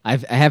 I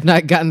have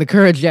not gotten the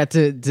courage yet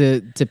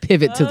to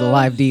pivot to the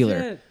live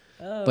dealer,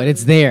 but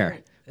it's there.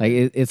 Like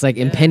it's like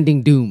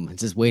impending doom.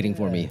 It's just waiting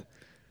for me,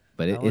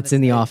 but it's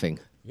in the offing.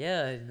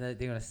 Yeah, they're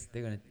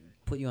gonna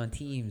put you on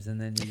teams,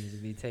 and then you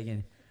be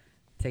taking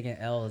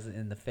L's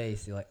in the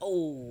face. You're like,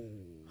 oh,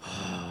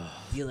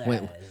 dealer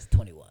has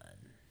 21.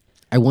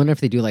 I wonder if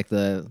they do like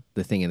the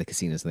thing in the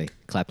casinos. They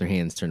clap their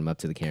hands, turn them up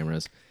to the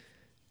cameras.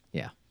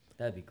 Yeah,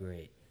 That'd be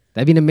great.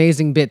 that'd be an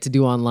amazing bit to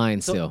do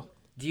online. Still,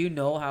 Do you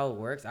know how it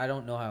works? I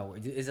don't know how it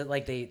works. Is it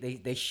like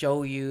they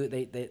show you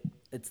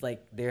it's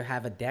like they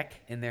have a deck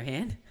in their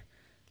hand?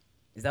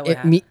 Is that what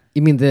happens?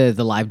 You mean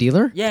the live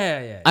dealer?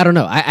 Yeah. I don't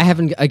know. I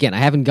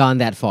haven't gone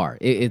that far.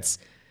 It's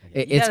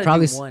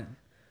probably one.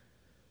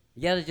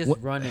 You gotta just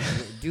run it.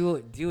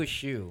 Do a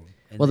shoe.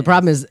 well. The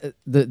problem is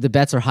the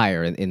bets are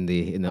higher with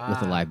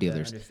the live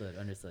dealers.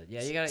 Understood.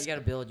 Yeah, you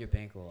gotta build your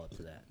bankroll up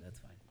to that. That's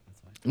fine.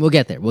 We'll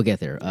get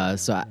there.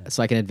 So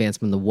I can advance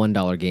from the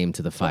 $1 game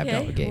to the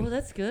 $5 game. Well,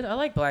 that's good. I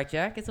like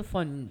blackjack. It's a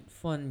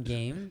fun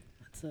game.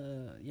 It's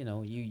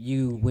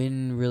you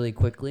win really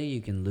quickly.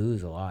 You can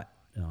lose a lot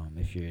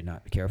if you're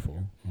not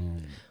careful.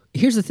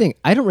 Here's the thing: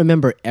 I don't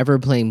remember ever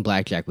playing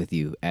blackjack with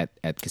you at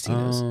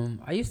casinos.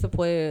 I used to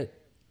play it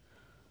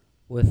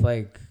with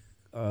like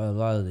a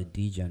lot of the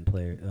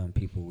DGen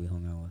people we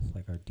hung out with,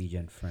 like our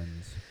DGen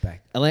friends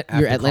back. Your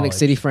after Atlantic college.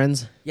 City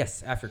friends.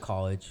 Yes, after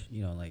college,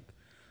 like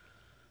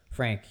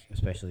Frank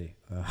especially,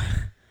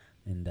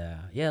 and a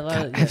lot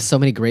God, of, I have so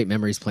many great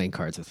memories playing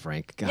cards with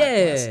Frank. God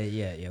bless.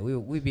 yeah.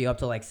 We'd be up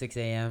till like 6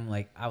 a.m.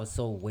 Like I was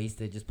so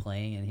wasted just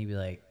playing, and he'd be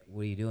like,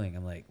 "What are you doing?"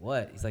 I'm like,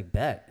 "What?" He's like,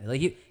 "Bet."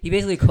 Like he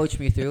basically coached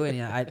me through it,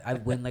 and I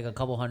win like a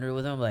couple hundred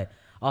with him. I'm like,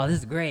 "Oh, this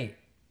is great.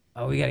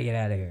 Oh, we gotta get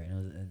out of here.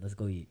 And let's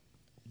go eat.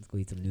 Let's go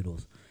eat some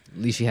noodles."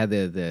 At least you had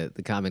the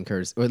common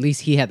courtesy, or at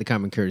least he had the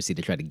common courtesy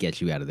to try to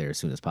get you out of there as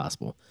soon as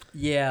possible.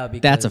 Yeah,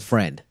 That's a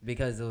friend.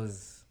 Because it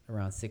was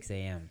around 6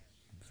 a.m.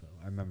 So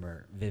I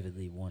remember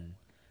vividly one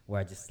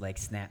where I just like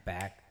snapped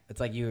back. It's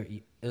like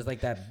it was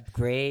like that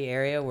gray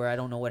area where I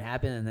don't know what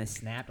happened, and I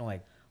snapped. I'm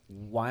like,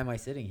 why am I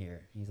sitting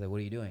here? He's like, what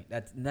are you doing?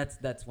 That's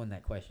when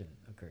that question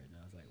occurred, and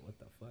I was like, what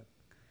the fuck?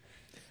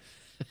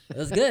 It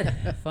was good,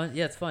 fun.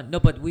 Yeah, it's fun.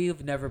 No, but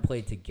we've never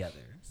played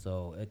together,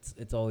 so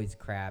it's always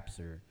craps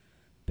or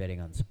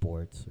betting on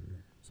sports or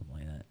something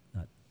like that.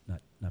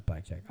 Not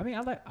blackjack. I mean,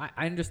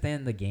 I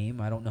understand the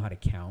game. I don't know how to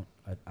count.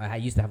 I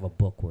used to have a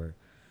book where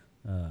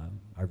I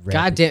read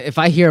God damn! If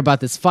I hear about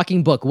this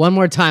fucking book one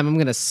more time, I'm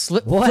gonna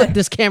flip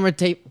this camera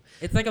tape.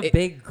 It's like a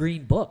big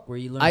green book where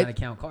you learn how to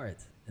count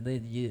cards, and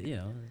then you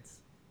know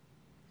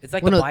it's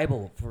like the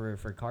Bible for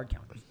card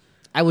counters.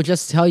 I would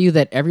just tell you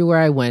that everywhere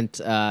I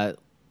went,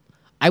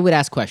 I would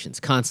ask questions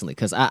constantly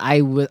because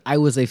I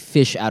was a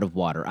fish out of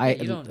water.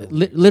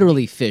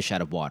 Literally fish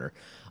out of water.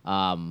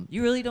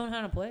 You really don't know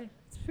how to play?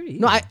 It's pretty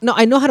easy.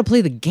 I know how to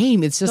play the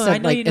game. It's just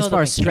that, like, as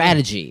far as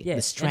strategy, yeah,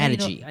 the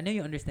strategy. I know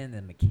you understand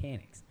the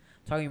mechanics.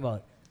 I'm talking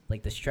about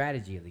like the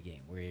strategy of the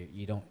game where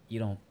you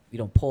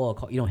don't pull a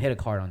card, you don't hit a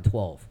card on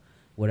 12,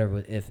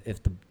 whatever.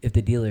 If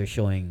the dealer is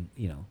showing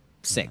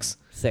 6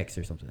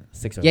 or something,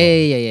 6 or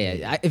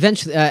yeah.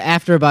 Eventually,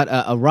 after about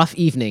a rough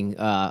evening,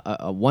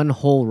 a one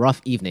whole rough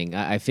evening,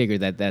 I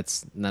figured that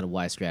that's not a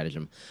wise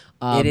stratagem.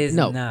 It is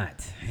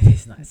not. It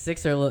is not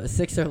 6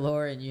 or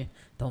lower, and you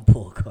don't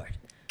pull a card.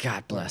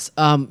 God bless.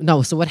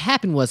 No. So what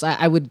happened was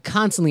I would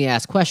constantly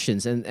ask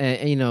questions, and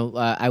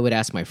I would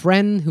ask my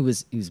friend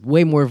who's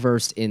way more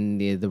versed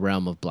in the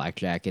realm of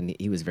blackjack, and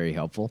he was very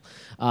helpful.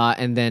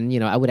 And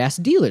then I would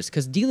ask dealers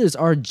because dealers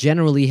are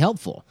generally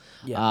helpful.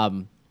 Yeah.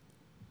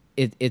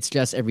 It's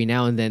just every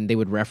now and then they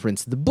would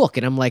reference the book,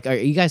 and I'm like, "Are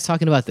you guys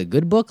talking about the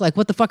good book? Like,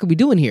 what the fuck are we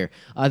doing here?"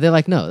 They're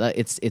like, "No,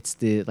 it's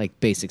the like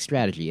basic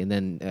strategy." And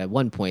then at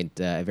one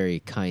point, a very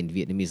kind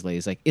Vietnamese lady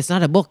is like, "It's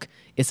not a book;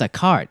 it's a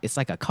card. It's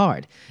like a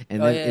card."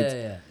 And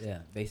yeah,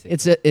 basic.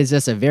 It's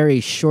just a very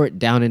short,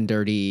 down and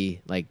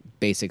dirty like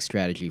basic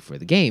strategy for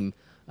the game,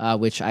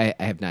 which I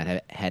have not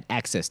had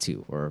access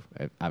to, or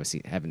I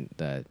obviously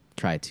haven't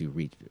tried to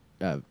reach.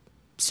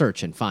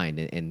 Search and find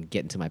and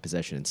get into my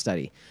possession and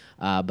study.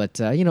 But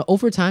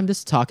over time,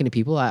 just talking to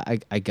people,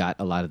 I got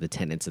a lot of the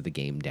tenets of the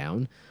game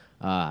down.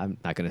 I'm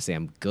not going to say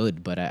I'm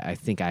good, but I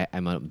think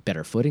I'm on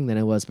better footing than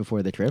I was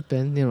before the trip.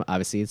 And,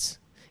 obviously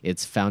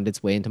it's found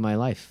its way into my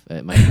life,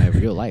 my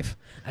real life.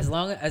 As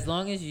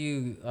long as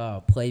you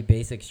play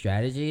basic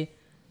strategy,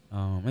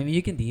 I mean,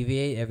 you can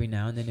deviate every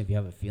now and then if you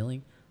have a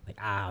feeling.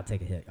 Like, I'll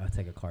take a hit, I'll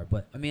take a card.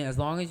 But, I mean, as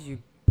long as you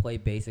play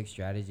basic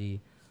strategy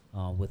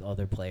with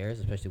other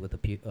players, especially with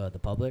the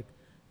public,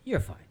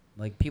 you're fine.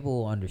 Like, people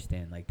will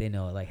understand. Like, they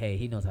know, like, hey,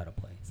 he knows how to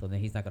play. So then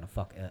he's not gonna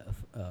fuck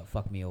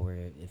me over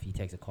if he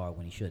takes a card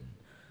when he shouldn't.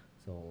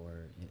 So,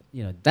 or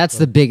that's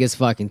the biggest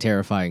fucking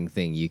terrifying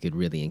thing you could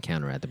really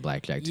encounter at the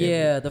blackjack table.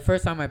 Yeah, the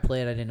first time I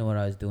played, I didn't know what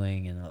I was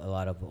doing, and a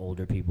lot of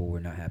older people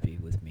were not happy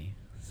with me.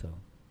 So,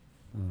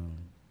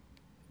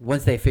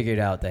 once they figured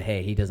out that,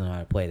 hey, he doesn't know how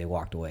to play, they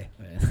walked away.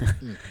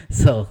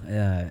 So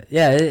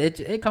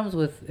it comes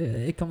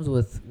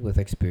with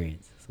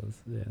experience. So it's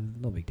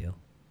no big deal.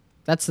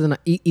 That's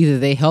either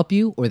they help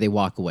you or they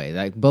walk away.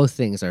 Like, both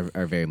things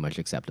are very much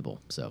acceptable.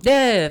 So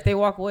yeah, if they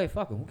walk away,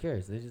 fuck them. Who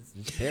cares? It's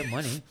their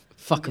money.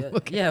 Fuck them.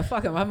 Okay. Yeah,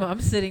 fuck them.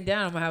 I'm sitting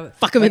down. I'm gonna have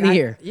fuck them in the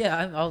ear.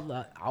 Yeah,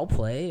 I'll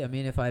play. I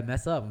mean, if I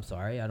mess up, I'm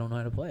sorry. I don't know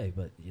how to play,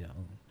 but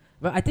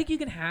But I think you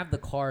can have the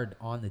card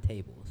on the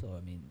table. So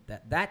I mean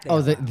that.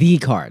 The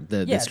card,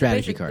 the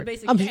strategy card. The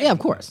basic yeah, of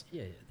course.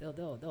 Yeah,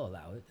 they'll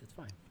allow it. It's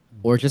fine.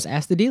 Or just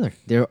ask the dealer.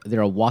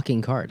 They're a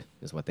walking card,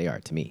 is what they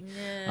are to me.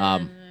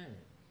 I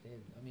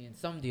mean,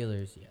 some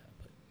dealers, yeah,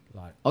 but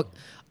a lot.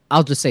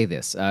 I'll just say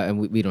this, and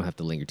we don't have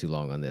to linger too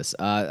long on this.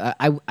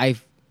 I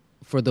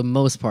for the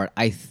most part,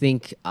 I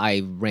think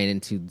I ran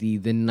into the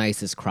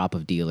nicest crop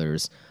of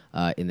dealers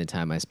in the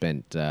time I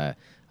spent.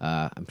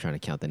 I'm trying to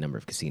count the number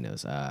of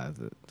casinos. I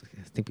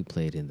think we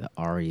played in the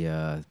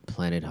Aria,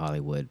 Planet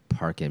Hollywood,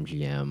 Park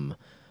MGM.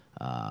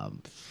 Where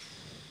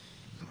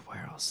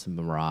else?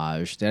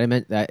 Mirage.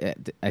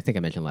 I think I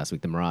mentioned last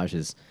week. The Mirage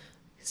is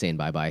saying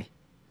bye-bye.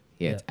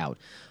 Yeah, it's out.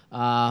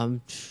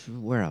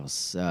 Where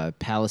else?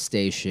 Palace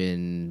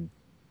Station,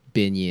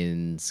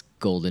 Binions,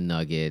 Golden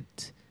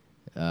Nugget,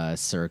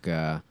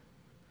 Circa.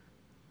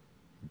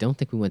 Don't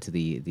think we went to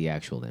the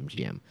actual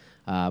MGM.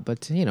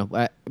 But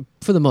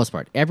for the most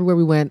part, everywhere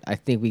we went, I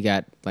think we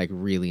got like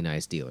really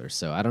nice dealers.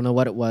 So I don't know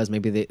what it was.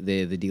 Maybe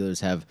the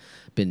dealers have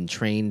been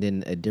trained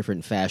in a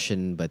different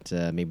fashion, but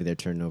maybe they're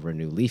turning over a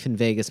new leaf in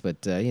Vegas.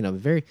 But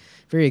very,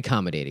 very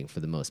accommodating for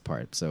the most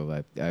part.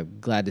 So I'm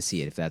glad to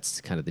see it. If that's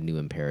kind of the new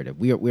imperative,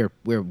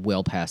 we're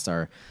well past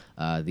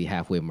the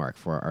halfway mark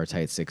for our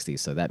tight 60s.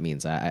 So that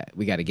means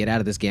we got to get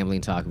out of this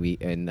gambling talk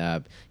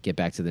and get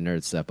back to the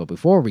nerd stuff. But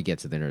before we get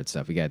to the nerd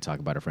stuff, we got to talk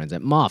about our friends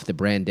at Moth, the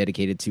brand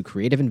dedicated to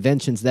creative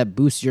inventions that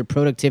boost your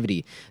productivity.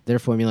 Their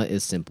formula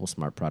is simple: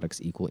 smart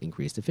products equal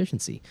increased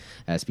efficiency.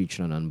 As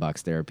featured on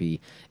Unbox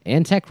Therapy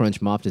and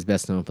TechCrunch, Moth is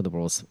best known for the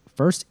world's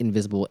first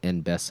invisible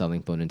and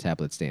best-selling phone and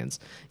tablet stands,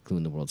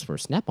 including the world's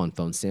first Snap-on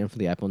phone stand for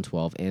the iPhone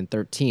 12 and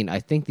 13. I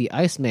think the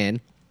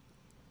Iceman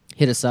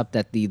hit us up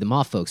that the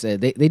Moth folks, they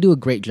do a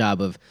great job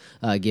of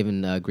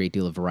giving a great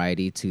deal of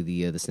variety to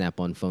the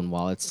Snap-on phone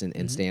wallets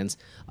and stands.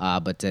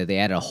 But they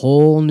added a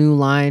whole new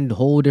line,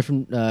 whole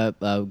different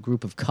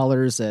group of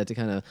colors to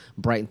kind of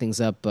brighten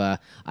things up.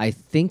 I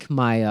think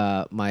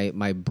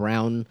my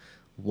brown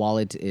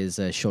wallet is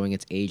showing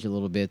its age a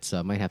little bit, so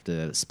I might have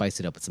to spice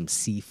it up with some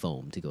sea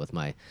foam to go with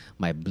my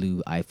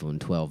blue iPhone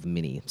 12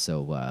 mini.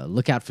 So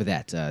look out for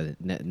that.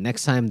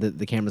 Next time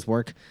the cameras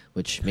work,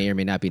 which may or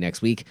may not be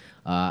next week,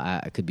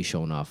 I could be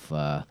showing off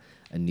a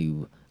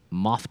new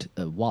Moft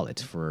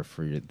wallet for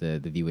the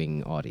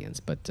viewing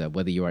audience. But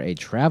whether you are a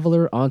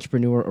traveler,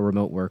 entrepreneur, or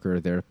remote worker,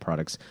 their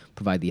products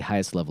provide the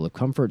highest level of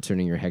comfort,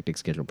 turning your hectic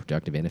schedule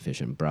productive and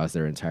efficient. Browse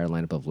their entire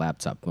lineup of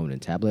laptop, phone,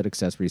 and tablet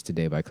accessories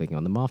today by clicking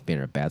on the Moft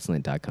banner at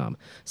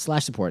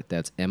badslant.com/support.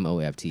 That's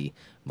MOFT,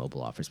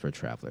 mobile offers for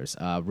travelers.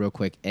 Real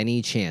quick,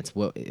 any chance,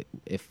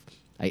 if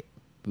I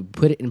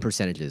put it in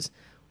percentages,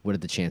 what are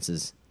the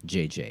chances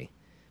JJ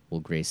will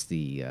grace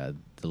the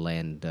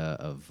land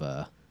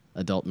of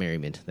adult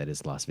merriment that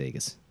is Las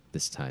Vegas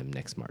this time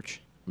next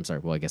March? I'm sorry,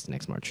 well, I guess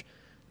next March.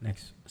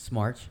 Next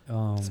March.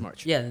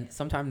 March. Yeah,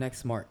 sometime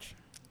next March.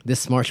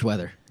 This March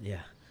weather. Yeah.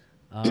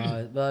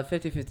 But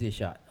 50-50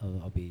 shot.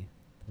 I'll be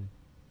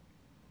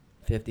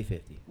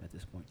 50-50 at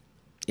this point.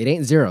 It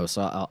ain't zero,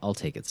 so I'll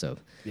take it. So,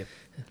 Yep.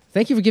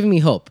 thank you for giving me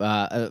hope.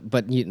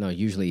 But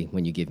usually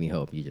when you give me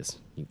hope, you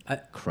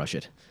crush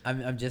it.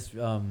 I'm just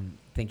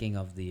thinking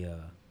of the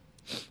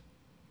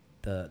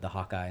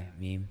Hawkeye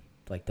meme.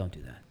 Like, don't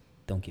do that.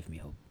 Don't give me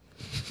hope.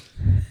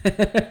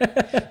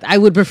 I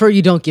would prefer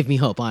you don't give me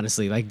hope,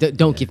 honestly. Like,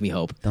 don't give me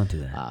hope. Don't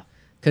do that.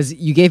 Because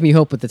you gave me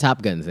hope with the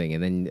Top Gun thing,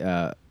 and then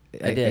I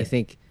did. I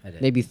think I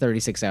did. maybe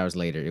 36 hours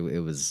later, it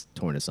was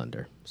torn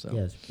asunder. So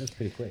That's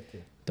pretty quick,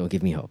 too. don't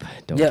give me hope.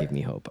 Don't Yep. give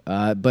me hope.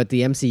 But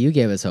the MCU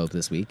gave us hope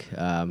this week.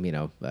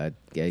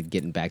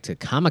 Getting back to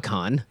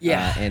Comic-Con.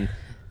 Yeah. And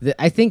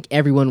I think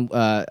everyone,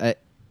 at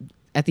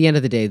the end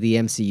of the day, the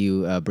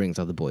MCU brings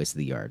all the boys to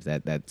the yard.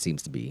 That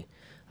seems to be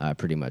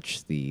pretty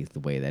much the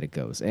way that it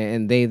goes.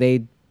 And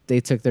they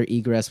took their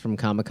egress from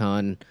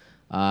Comic-Con,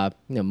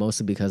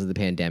 mostly because of the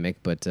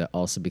pandemic, but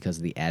also because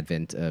of the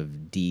advent of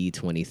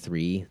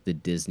D23, the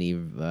Disney.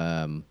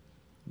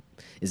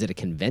 Is it a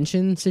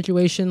convention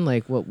situation?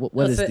 Like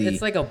what is the?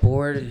 It's like a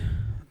board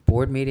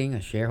meeting,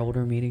 a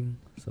shareholder meeting.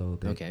 So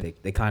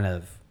they kind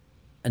of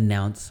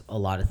announce a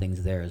lot of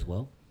things there as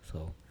well.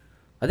 So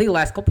I think the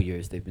last couple of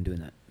years they've been doing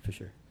that for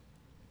sure.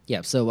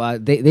 Yeah, so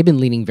they've been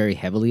leaning very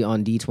heavily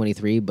on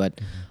D23,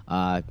 but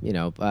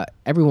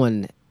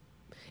everyone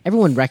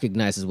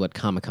recognizes what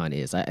Comic-Con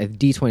is.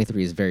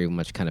 D23 is very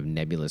much kind of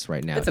nebulous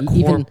right now. It's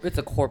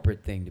a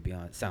corporate thing, to be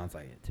honest. Sounds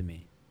like it to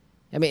me.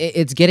 I mean,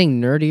 it's getting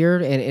nerdier,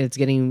 and it's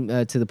getting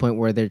to the point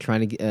where they're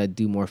trying to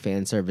do more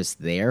fan service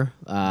there.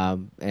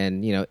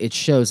 And it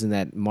shows in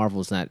that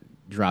Marvel's not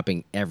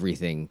dropping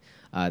everything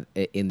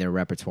in their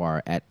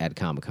repertoire at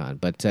Comic-Con,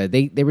 but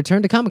they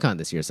returned to Comic-Con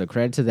this year, so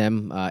credit to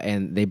them.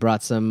 And they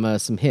brought some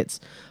hits.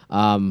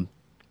 Would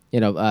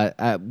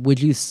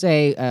you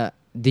say?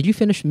 Did you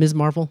finish Ms.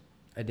 Marvel?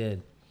 I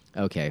did.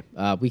 Okay,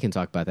 we can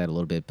talk about that a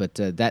little bit, but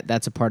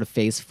that's a part of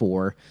Phase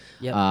 4.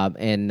 Yep.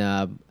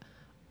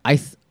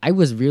 I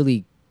was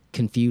really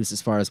confused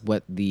as far as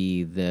what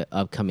the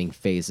upcoming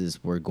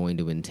phases were going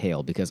to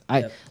entail, because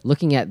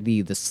looking at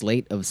the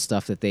slate of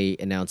stuff that they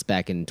announced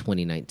back in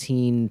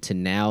 2019 to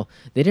now,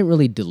 they didn't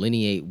really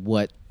delineate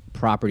what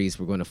properties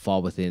were going to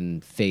fall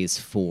within Phase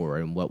 4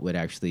 and what would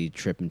actually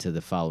trip into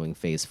the following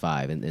Phase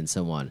 5 and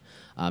so on.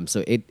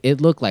 So it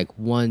looked like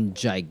one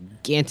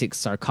gigantic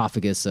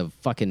sarcophagus of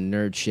fucking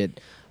nerd shit,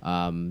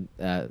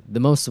 the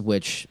most of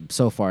which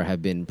so far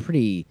have been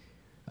pretty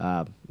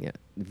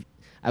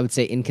I would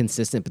say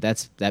inconsistent,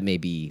 but that may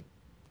be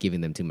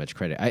giving them too much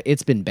credit.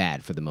 It's been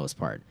bad for the most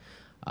part.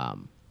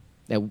 Do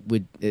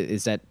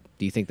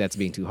you think that's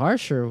being too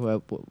harsh,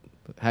 or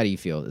how do you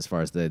feel as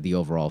far as the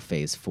overall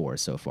Phase 4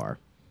 so far?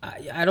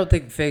 I don't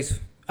think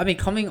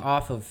coming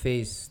off of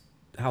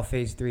how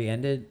Phase 3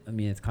 ended,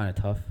 it's kind of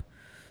tough.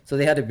 So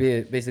they had to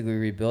basically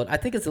rebuild. I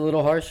think it's a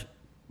little harsh,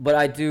 but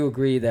I do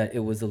agree that it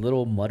was a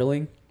little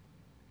muddling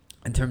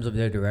in terms of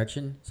their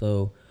direction.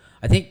 So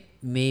I think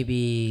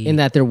maybe in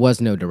that there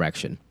was no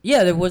direction.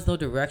 Yeah, there was no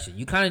direction.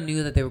 You kind of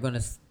knew that they were going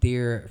to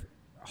steer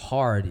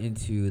hard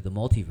into the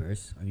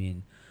multiverse.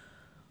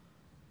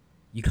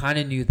 You kind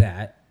of knew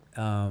that.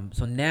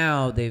 So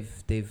now they've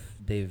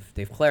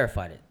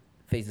clarified it.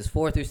 Phases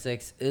 4 through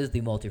 6 is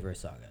the multiverse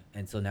saga,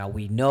 and so now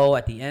we know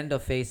at the end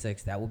of Phase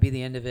 6 that will be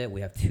the end of it.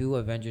 We have 2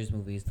 Avengers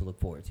movies to look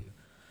forward to,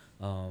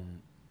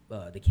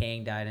 the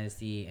Kang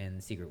Dynasty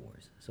and Secret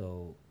Wars.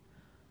 So,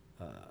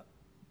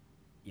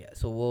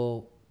 so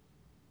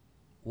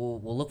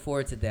we'll look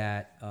forward to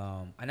that.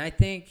 And I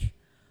think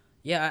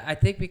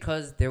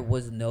because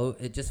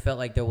it just felt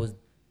like there was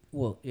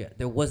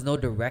no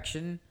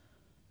direction.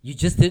 You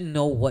just didn't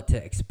know what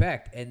to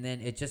expect, and then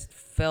it just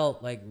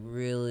felt like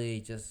really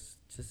just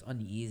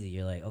uneasy.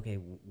 You're like, okay,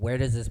 where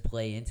does this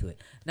play into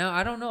it? Now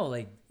I don't know.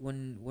 Like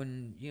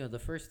when the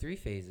first 3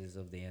 phases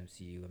of the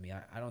MCU.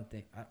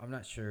 I'm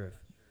not sure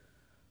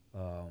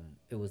if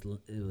it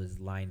was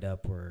lined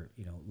up or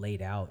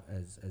laid out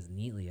as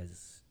neatly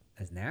as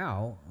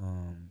now,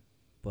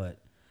 but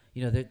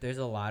there's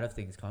a lot of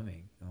things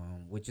coming,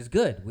 which is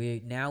good.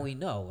 We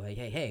know, like,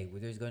 hey,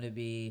 there's going to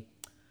be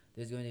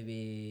There's going to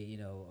be,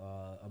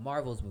 a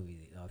Marvel's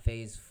movie.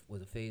 Phase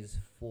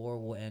 4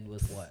 will end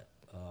with what?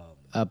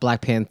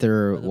 Black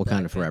Panther, the Wakanda Black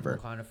Panther, Forever.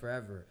 Wakanda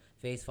Forever.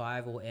 Phase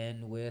 5 will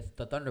end with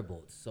the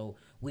Thunderbolts. So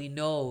we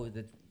know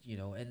that,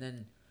 and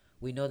then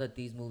we know that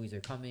these movies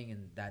are coming,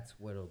 and that's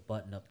where it'll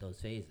button up those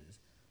phases.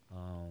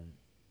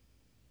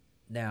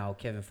 Now,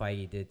 Kevin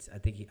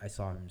Feige I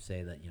saw him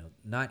say that,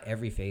 not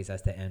every phase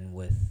has to end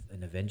with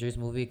an Avengers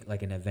movie,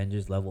 like an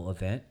Avengers level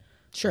event.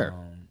 Sure.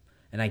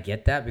 And I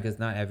get that because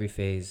not every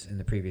phase in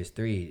the previous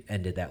 3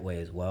 ended that way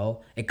as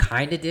well. It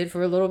kind of did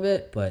for a little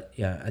bit, but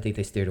yeah, I think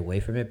they steered away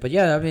from it. But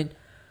yeah, I mean,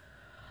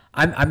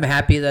 I'm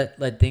happy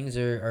that things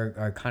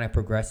are kind of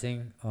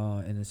progressing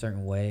in a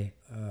certain way.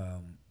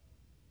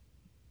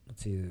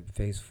 Let's see,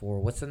 phase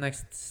 4. What's the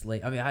next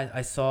slate? I mean,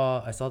 I saw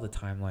the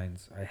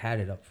timelines. I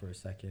had it up for a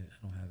second. I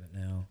don't have it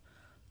now.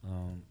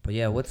 But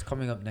yeah, what's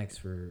coming up next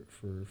for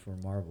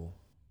Marvel?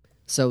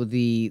 So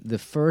the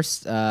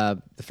first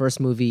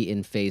movie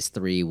in Phase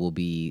 3 will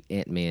be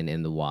Ant-Man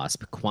and the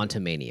Wasp: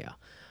 Quantumania,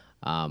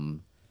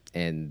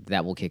 and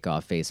that will kick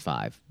off Phase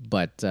 5.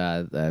 But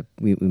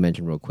we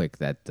mentioned real quick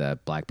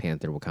that Black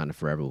Panther: Wakanda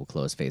Forever will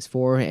close Phase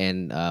 4,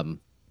 and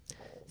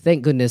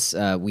thank goodness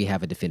we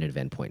have a definitive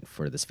endpoint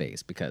for this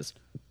phase, because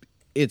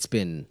it's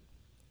been.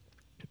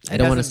 I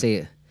don't want to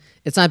say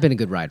it's not been a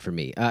good ride for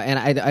me, and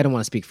I don't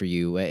want to speak for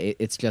you.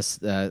 It's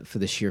just for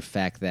the sheer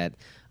fact that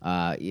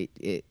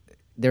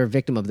they're a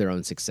victim of their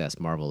own success.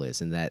 Marvel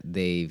is, and that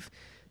they've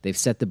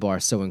set the bar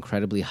so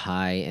incredibly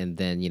high, and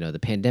then the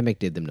pandemic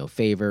did them no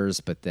favors.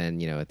 But then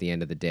at the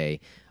end of the day,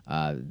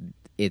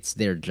 it's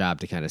their job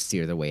to kind of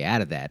steer their way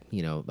out of that.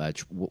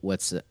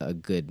 What's a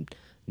good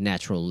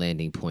natural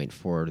landing point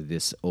for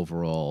this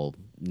overall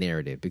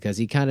narrative? Because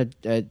you kind of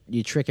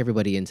you trick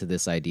everybody into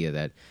this idea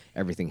that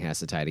everything has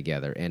to tie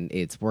together, and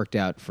it's worked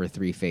out for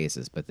 3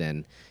 phases. But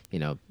then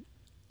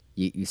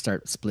you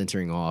start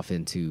splintering off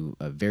into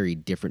very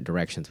different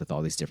directions with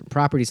all these different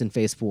properties in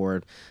Phase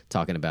 4,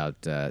 talking about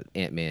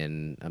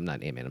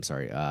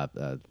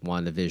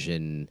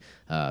WandaVision,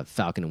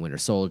 Falcon and Winter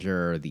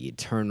Soldier, the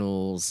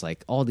Eternals,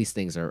 like all these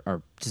things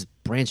are just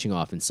branching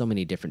off in so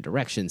many different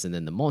directions, and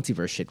then the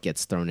multiverse shit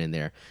gets thrown in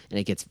there, and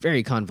it gets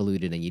very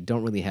convoluted, and you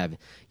don't really have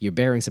your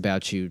bearings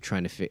about you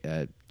trying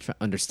to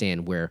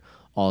understand where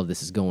all of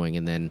this is going,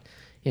 and then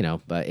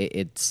but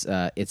it's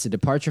a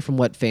departure from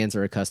what fans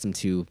are accustomed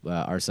to,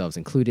 ourselves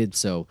included.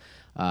 So,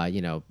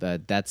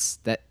 that's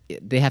that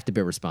they have to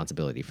bear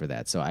responsibility for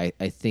that. So I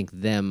think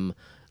them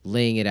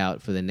laying it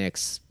out for the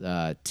next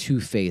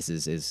 2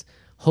 phases is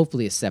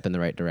hopefully a step in the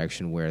right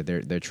direction, where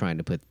they're trying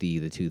to put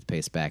the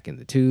toothpaste back in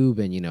the tube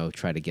and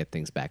try to get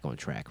things back on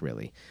track,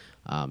 really.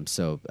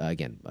 So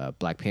again,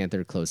 Black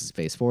Panther closes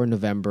Phase 4 in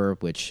November,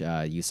 which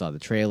you saw the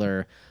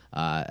trailer.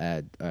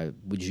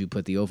 Would you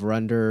put the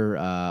over/under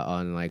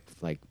on like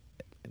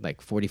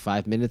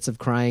 45 minutes of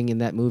crying in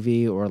that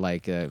movie, or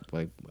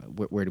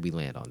where do we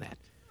land on that?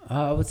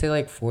 I would say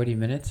like 40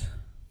 minutes.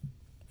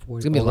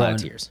 It's gonna be a lot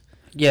of tears.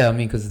 Yeah, I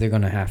mean, because they're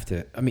gonna have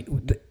to. I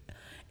mean,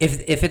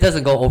 if it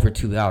doesn't go over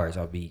 2 hours,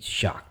 I'll be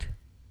shocked.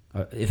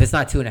 If it's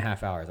not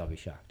 2.5 hours, I'll be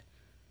shocked.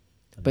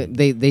 But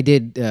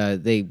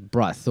they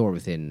brought Thor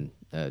within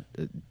the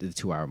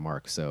 2-hour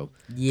mark, so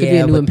yeah, could be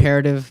a new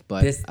imperative,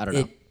 but I don't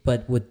know.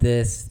 But with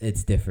this,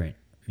 it's different.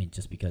 I mean,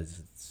 just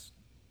because it's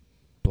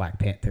Black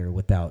Panther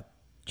without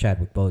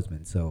Chadwick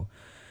Boseman. So,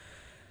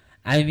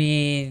 I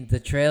mean,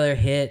 the trailer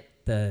hit,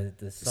 the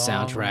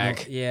song,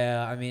 soundtrack.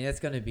 Yeah, I mean, it's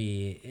going to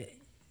be...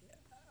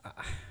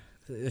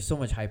 there's so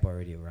much hype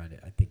already around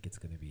it. I think it's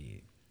going to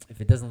be... If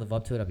it doesn't live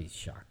up to it, I'll be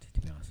shocked,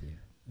 to be honest with you.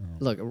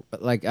 Look,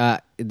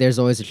 there's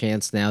always a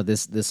chance now.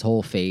 This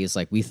whole phase,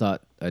 like we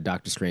thought,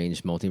 Doctor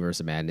Strange, Multiverse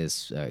of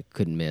Madness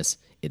couldn't miss.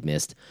 It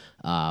missed.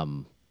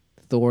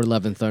 Thor: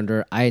 Love and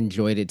Thunder, I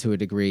enjoyed it to a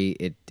degree.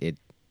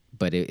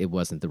 But it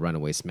wasn't the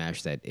runaway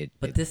smash that it.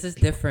 But this is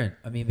different.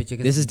 I mean,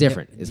 this is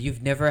different.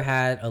 You've never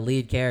had a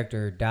lead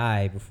character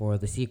die before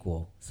the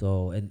sequel.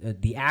 So,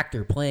 and the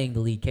actor playing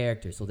the lead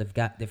character. So they've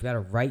got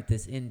to write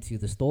this into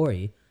the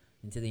story,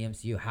 into the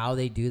MCU. How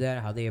they do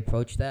that, how they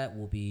approach that,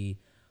 will be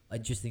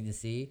interesting to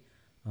see.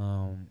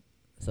 And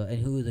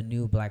who the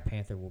new Black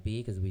Panther will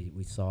be, because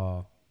we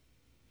saw.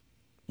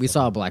 We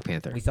saw Black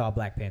Panther. We saw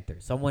Black Panther.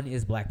 Someone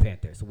is Black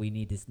Panther, so we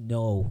need to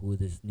know who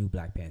this new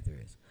Black Panther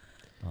is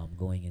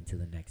going into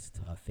the next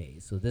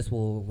phase. So this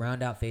will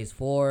round out Phase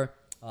 4.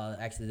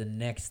 Actually, the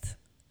next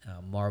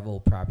Marvel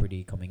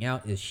property coming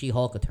out is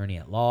She-Hulk: Attorney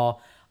at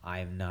Law. I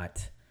am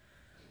not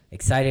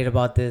excited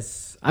about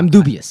this. I'm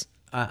dubious.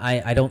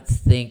 I don't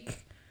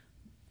think...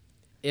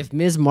 If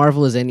Ms.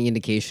 Marvel is any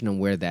indication on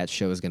where that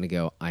show is going to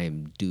go, I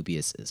am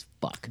dubious as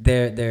fuck.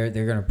 They're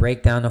going to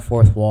break down the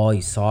fourth wall.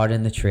 You saw it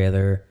in the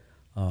trailer.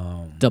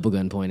 Double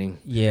gun pointing.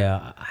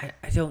 Yeah,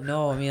 I don't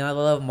know. I mean, I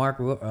love Mark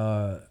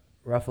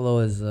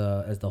Ruffalo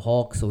as the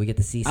Hulk, so we get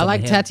to see. I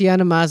like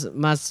Tatiana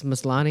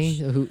Maslany,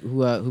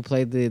 who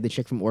played the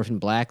chick from Orphan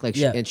Black.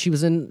 And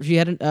she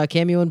had a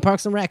cameo in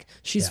Parks and Rec.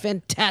 She's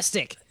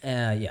fantastic.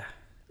 Yeah,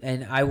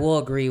 and I will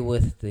agree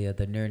with the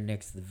nerd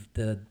next.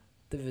 The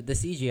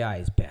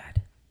CGI is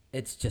bad.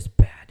 It's just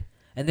bad.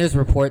 And there's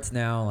reports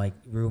now, like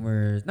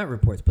rumors, not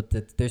reports,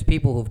 but there's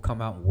people who've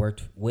come out and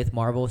worked with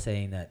Marvel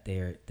saying that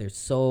they're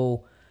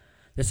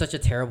such a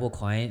terrible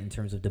client in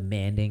terms of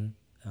demanding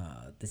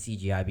the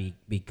CGI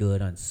be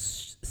good on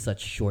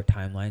such short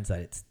timelines that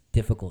it's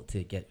difficult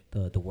to get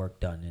the work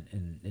done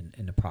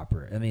in the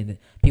proper. I mean,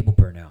 people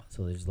burn out,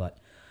 so there's a lot.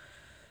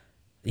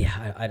 Yeah,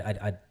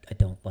 I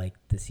don't like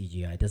the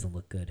CGI. It doesn't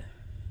look good,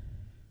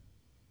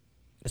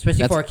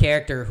 especially for a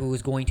character who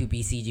is going to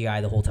be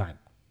CGI the whole time.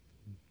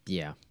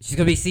 Yeah, she's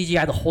gonna be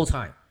CGI the whole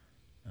time.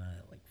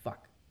 Like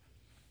fuck,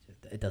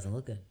 it doesn't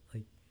look good.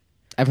 Like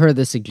I've heard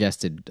this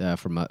suggested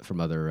from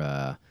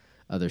other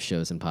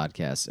shows and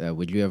podcasts.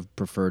 Would you have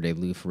preferred a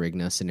Lou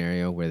Ferrigno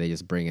scenario where they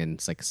just bring in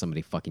like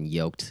somebody fucking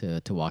yoked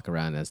to walk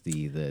around as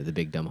the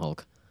big dumb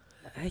Hulk?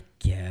 I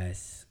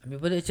guess. I mean,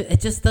 but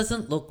it just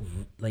doesn't look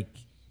like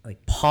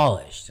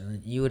polished.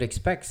 And you would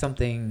expect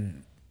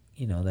something,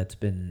 that's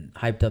been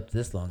hyped up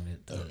this long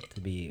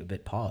to be a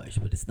bit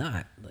polished, but it's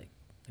not. Like,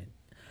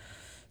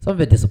 so I'm a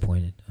bit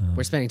disappointed.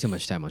 We're spending too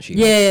much time on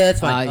She-Hulk. Yeah,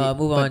 that's fine.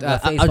 Move on.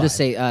 I'll just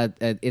say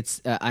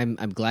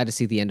I'm glad to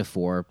see the end of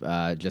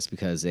 4, just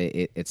because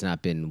it's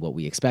not been what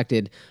we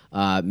expected.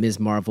 Ms.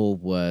 Marvel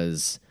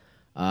was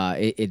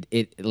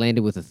it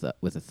landed with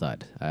a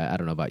thud. I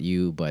don't know about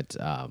you, but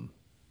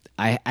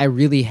I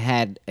really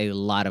had a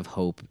lot of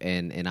hope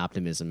and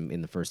optimism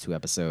in the first 2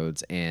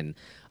 episodes, and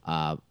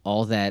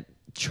all that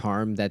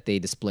charm that they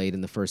displayed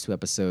in the first 2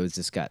 episodes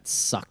just got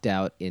sucked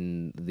out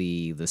in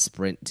the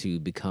sprint to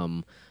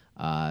become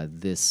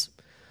this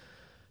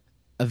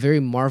a very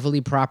Marvel-y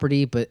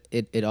property, but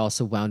it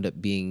also wound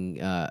up being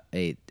a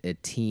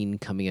teen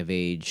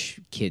coming-of-age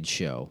kid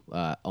show,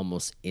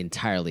 almost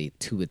entirely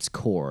to its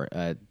core,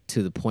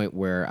 to the point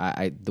where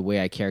the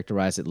way I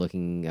characterized it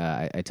looking,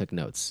 I took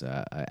notes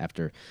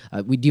after.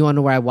 Do you want to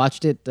know where I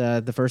watched it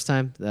the first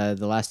time,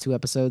 the last 2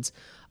 episodes?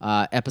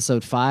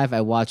 Episode 5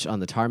 I watched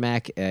on the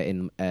tarmac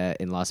in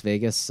Las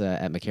Vegas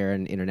at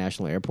McCarran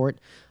International Airport,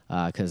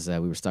 because we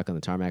were stuck on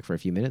the tarmac for a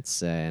few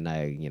minutes, and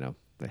I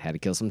had to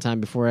kill some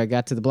time before I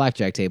got to the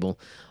blackjack table.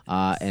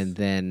 And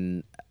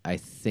then I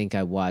think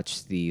I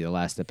watched the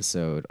last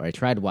episode, or I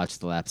tried to watch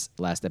the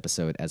last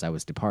episode as I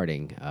was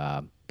departing.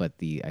 But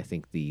I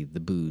think the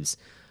booze,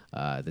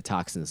 the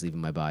toxins leaving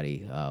my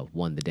body,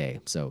 won the day.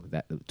 So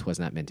that was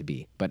not meant to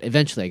be. But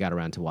eventually I got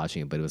around to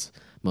watching it, but it was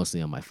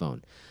mostly on my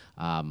phone.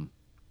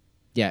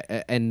 Yeah,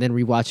 and then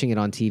rewatching it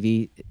on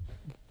TV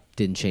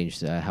didn't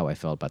change how I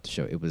felt about the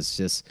show. It was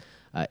just...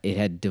 it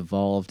had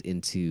devolved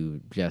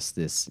into just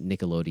this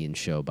Nickelodeon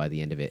show by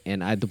the end of it,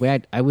 and the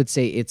way I would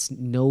say it's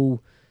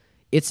no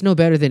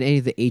better than any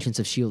of the Agents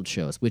of S.H.I.E.L.D.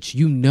 shows, which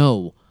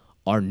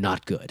are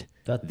not good.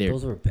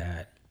 Those were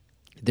bad.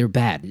 They're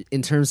bad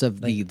in terms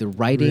of the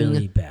writing,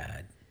 really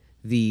bad.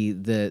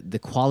 The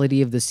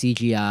quality of the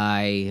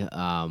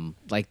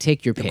CGI.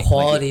 Take your pick. The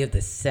quality of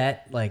the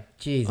set,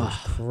 Jesus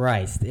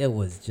Christ, it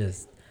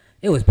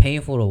was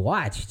painful to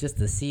watch just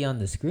to see on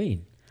the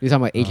screen. You're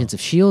talking about Agents of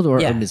S.H.I.E.L.D. or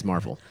Ms.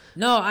 Marvel?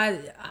 No,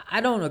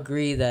 I don't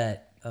agree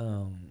that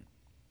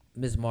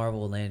Ms.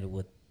 Marvel landed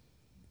with.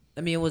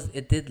 I mean,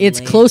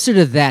 It's closer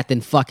to that than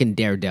fucking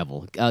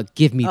Daredevil.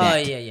 Give me that. Oh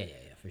yeah,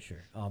 for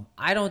sure.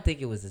 I don't think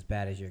it was as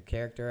bad as you're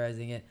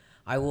characterizing it.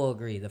 I will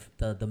agree.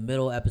 The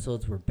middle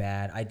episodes were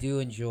bad. I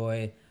did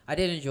enjoy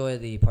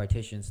the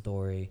partition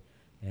story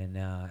and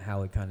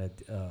how it kind of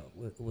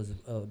was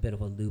a bit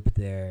of a loop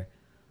there.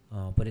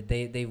 But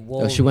they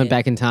wove. She went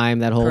back in time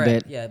that whole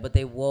correct, bit. Yeah, but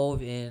they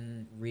wove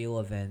in real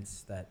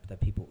events that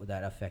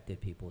affected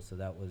people, so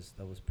that was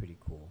pretty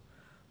cool.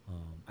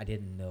 I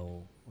didn't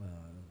know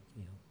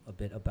a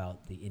bit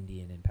about the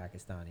Indian and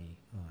Pakistani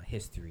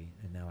history,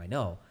 and now I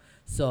know.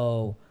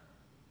 So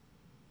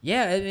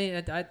yeah, I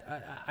mean,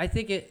 I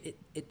think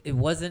it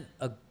wasn't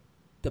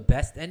the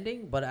best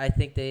ending, but I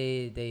think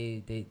they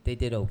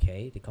did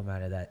okay to come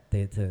out of that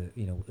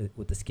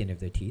with the skin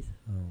of their teeth.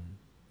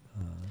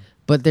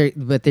 But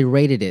they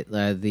rated it.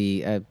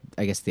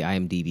 I guess the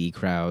IMDb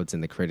crowds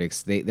and the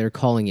critics they're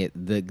calling it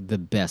the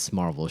best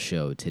Marvel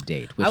show to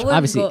date. Which I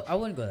wouldn't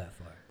go that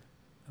far.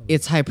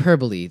 It's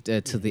hyperbole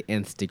to the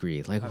nth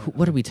degree.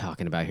 What are we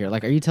talking about here?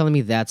 Are you telling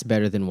me that's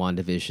better than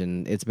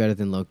WandaVision? It's better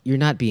than Loki? You're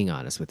not being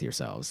honest with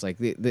yourselves.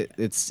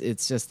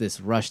 It's just this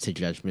rush to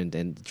judgment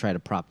and try to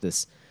prop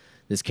this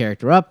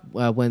character up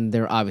when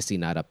they're obviously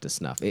not up to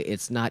snuff.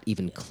 It's not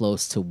even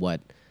close to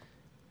what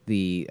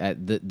the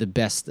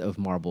best of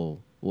Marvel.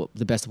 Well,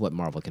 the best of what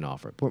Marvel can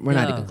offer. We're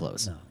not even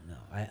close. No.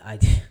 I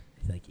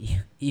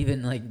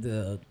even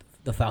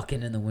the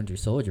Falcon and the Winter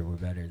Soldier were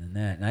better than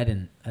that, and I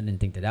didn't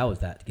think that was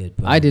that good.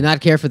 But, I did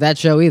not care for that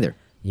show either.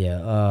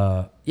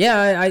 Yeah.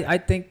 I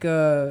think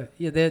they're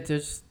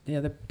just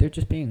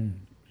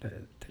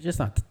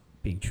not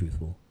being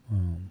truthful.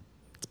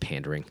 It's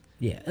pandering.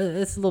 Yeah,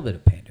 it's a little bit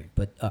of pandering,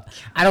 but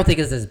I don't think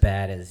it's as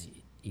bad as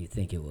you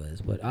think it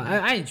was. But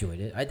I enjoyed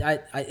it.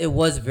 It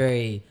was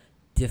very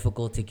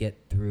difficult to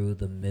get through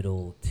the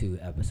middle 2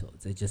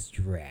 episodes. It just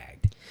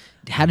dragged.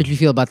 How did you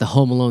feel about the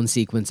Home Alone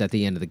sequence at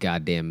the end of the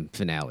goddamn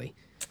finale?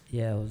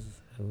 Yeah, it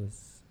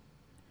was.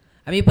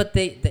 I mean, but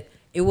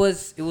it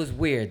was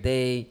weird.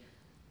 They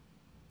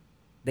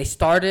they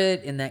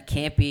started in that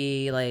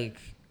campy like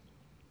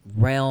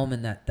realm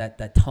and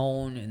that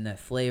tone and that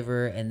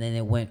flavor, and then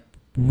it went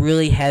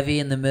really heavy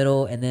in the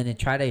middle, and then it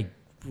tried to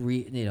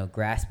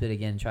grasp it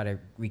again, try to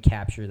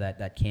recapture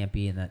that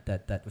campy and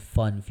that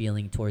fun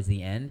feeling towards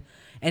the end,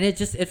 and it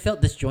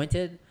felt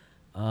disjointed.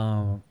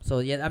 So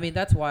yeah, I mean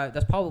that's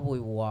probably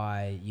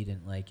why you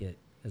didn't like it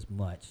as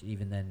much,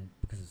 even then,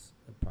 because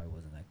it probably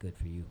wasn't that good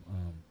for you.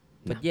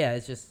 But yeah,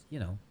 it's just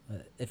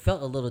it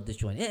felt a little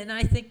disjointed, and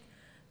I think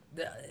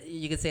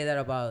you could say that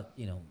about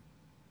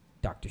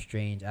Doctor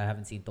Strange. I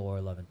haven't seen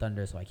Thor: Love and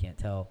Thunder, so I can't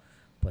tell.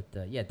 But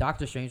yeah,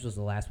 Doctor Strange was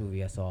the last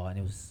movie I saw,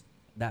 and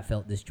that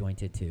felt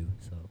disjointed too.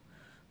 So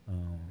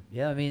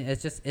yeah, I mean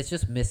it's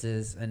just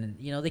misses, and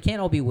they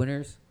can't all be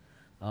winners.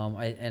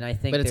 I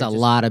think, but it's a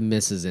lot of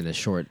misses in a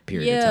short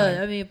period of time.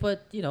 Yeah, I mean,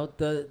 but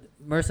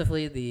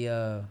mercifully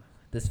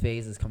this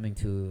phase is coming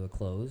to a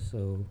close,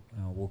 so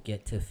we'll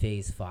get to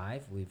phase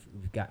 5.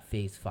 We've got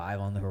phase 5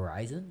 on the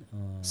horizon.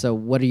 So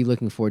what are you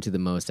looking forward to the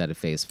most out of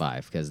phase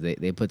 5? Because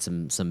they put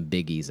some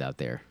biggies out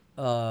there.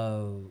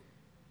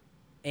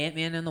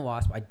 Ant-Man and the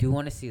Wasp. I do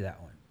want to see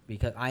that one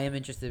because I am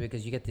interested,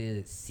 because you get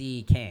to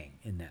see Kang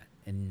in that,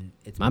 and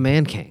it's my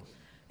man Kang.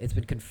 It's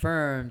been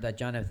confirmed that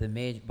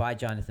by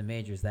Jonathan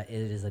Majors that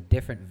it is a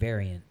different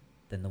variant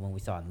than the one we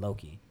saw in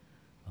Loki.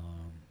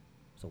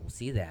 So we'll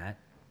see that.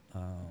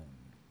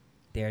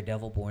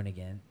 Daredevil Born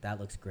Again. That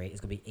looks great.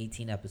 It's going to be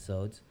 18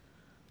 episodes.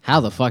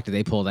 How the fuck did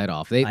they pull that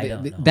off? I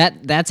don't know.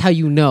 That's how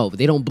you know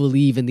they don't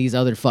believe in these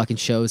other fucking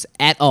shows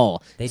at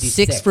all. They do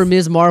 6 6 for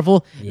Ms.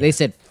 Marvel. Yeah. They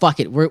said,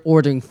 fuck it, we're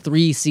ordering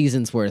 3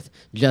 seasons worth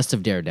just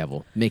of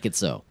Daredevil. Make it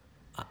so.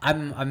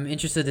 I'm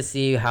interested to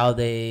see how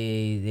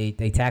they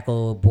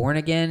tackle Born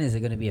Again. Is it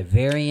going to be a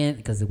variant?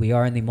 Because we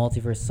are in the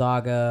multiverse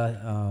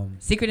saga.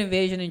 Secret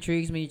Invasion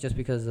intrigues me just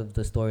because of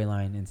the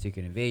storyline in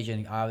Secret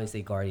Invasion.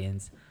 Obviously,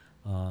 Guardians.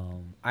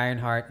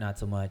 Ironheart, not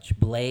so much.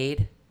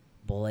 Blade,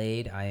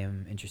 I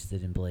am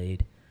interested in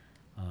Blade.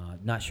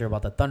 Not sure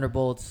about the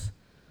Thunderbolts.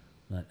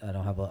 I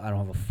don't have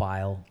a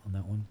file on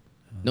that one.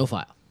 No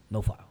file.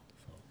 No file.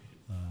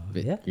 So,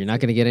 yeah. You're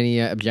not going to get any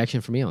objection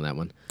from me on that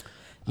one.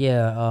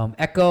 Yeah,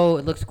 Echo,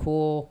 it looks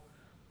cool.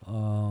 I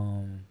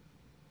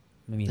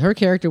mean, Her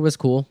character was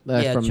cool from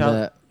it'll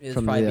the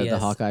probably be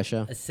Hawkeye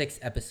show. A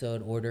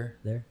 6-episode order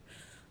there.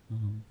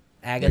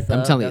 Agatha.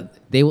 I'm telling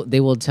you,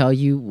 they will tell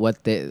you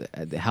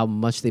how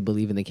much they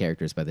believe in the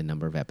characters by the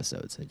number of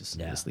episodes. I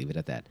just leave it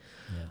at that.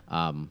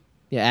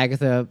 Yeah.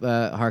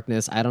 Agatha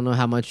Harkness. I don't know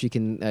how much you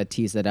can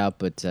tease that out,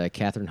 but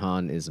Catherine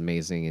Hahn is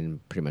amazing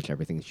in pretty much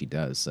everything she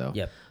does. So,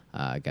 yep.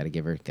 Gotta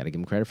give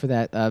him credit for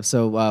that.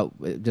 So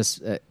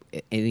just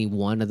any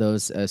one of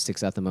those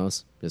sticks out the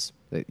most? Just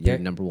your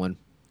number one.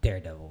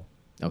 Daredevil.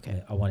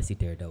 Okay. I want to see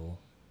Daredevil.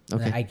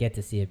 Okay. And I get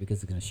to see it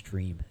because it's going to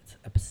stream.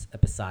 It's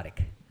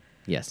episodic.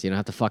 Yes, you don't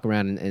have to fuck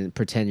around and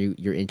pretend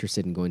you're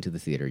interested in going to the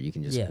theater. You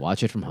can just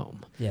watch it from home.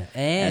 Yeah,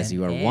 as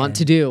you are wont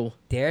to do.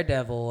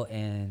 Daredevil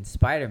and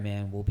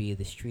Spider-Man will be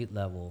the street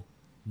level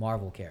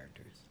Marvel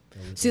characters.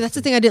 See, that's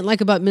the thing I didn't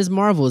like about Ms.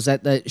 Marvel is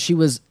that she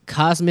was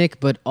cosmic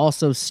but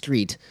also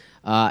street,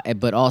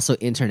 but also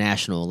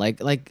international.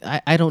 Like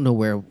I don't know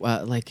where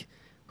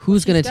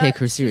who's going to take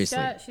her seriously.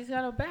 She's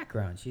got a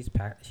background. She's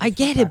I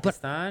get it,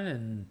 but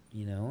Pakistan,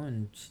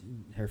 and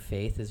her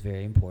faith is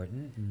very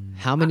important.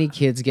 How many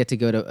kids get to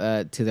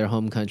go to their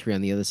home country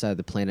on the other side of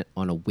the planet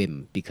on a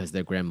whim because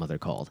their grandmother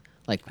called?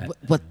 Like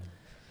what?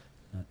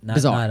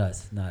 Bizarre. Not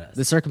us.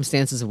 The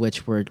circumstances of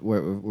which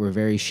were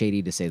very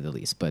shady to say the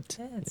least. But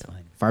it's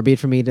fine. Far be it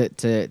for me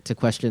to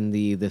question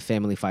the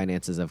family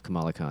finances of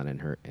Kamala Khan and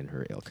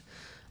her ilk.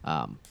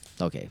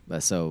 Okay,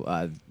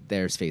 so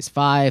there's phase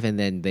 5, and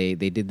then they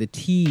did the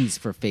tease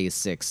for phase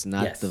 6,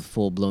 not the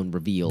full blown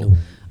reveal.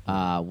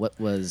 No. What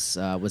was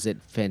it?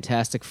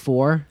 Fantastic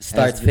Four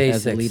starts phase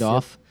as 6. lead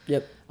off.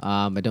 Yep.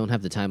 I don't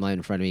have the timeline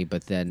in front of me,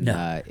 but then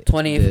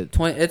 20,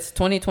 it's 2024.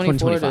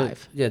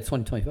 2025. It's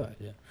 2025.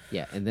 Yeah.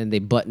 Yeah, and then they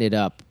button it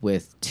up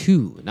with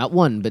 2, not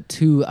 1, but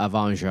 2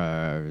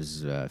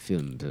 Avengers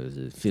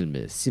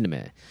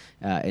cinema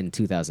in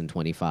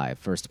 2025.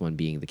 First one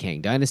being the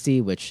Kang Dynasty,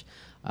 which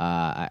we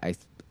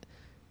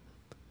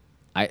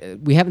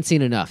haven't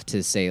seen enough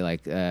to say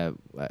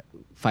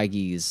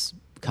Feige's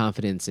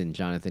confidence in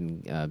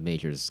Jonathan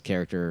Majors'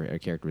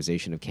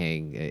 characterization of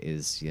Kang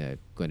is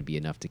going to be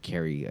enough to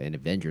carry an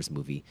Avengers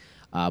movie.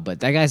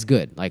 But that guy's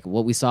good. Like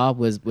what we saw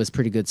was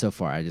pretty good so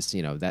far. I just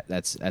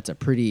that's a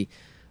pretty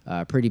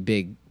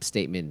big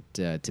statement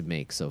to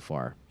make so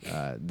far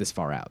this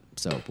far out.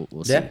 So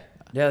we'll see.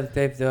 Yeah,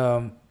 they've.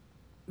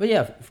 But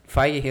yeah,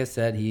 Feige has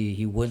said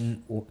he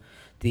wouldn't.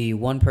 The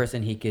one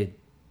person he could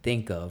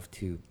think of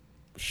to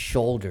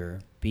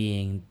shoulder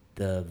being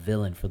the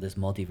villain for this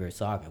multiverse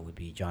saga would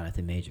be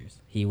Jonathan Majors.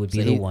 He would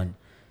be the one.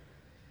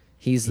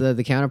 He's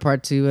the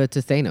counterpart to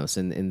Thanos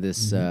in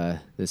this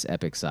this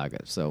epic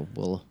saga. So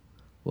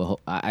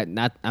I'm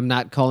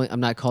not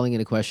calling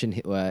into question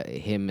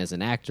him as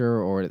an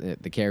actor or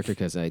the character,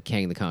 because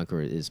Kang the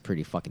Conqueror is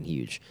pretty fucking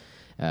huge,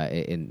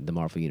 in the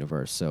Marvel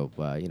universe. So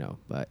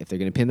if they're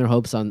going to pin their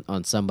hopes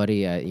on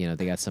somebody,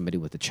 they got somebody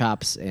with the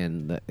chops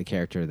and the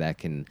character that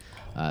can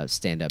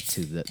stand up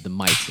to the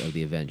might of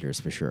the Avengers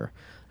for sure.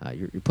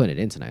 You're putting it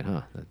in tonight,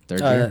 huh? The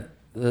third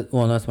beer?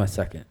 Well, that's my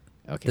second.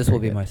 Okay, this very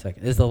will be good. my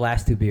second. This is the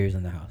last 2 beers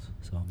in the house,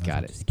 so I might as well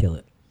Got it. just kill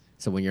it.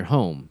 So when you're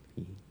home,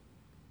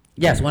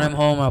 Yes, when I'm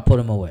home, I'll put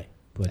them away.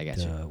 But I got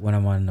you. When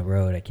I'm on the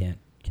road, I can't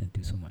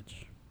do so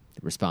much.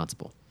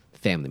 responsible,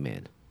 family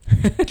man,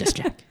 just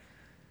Jack.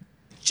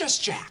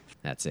 Just Jack.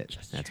 That's it.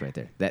 That's right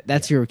there.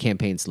 That's your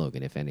campaign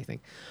slogan, if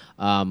anything.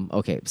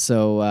 Okay,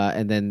 so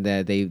and then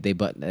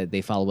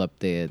they follow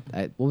up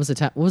what was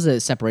the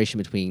separation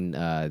between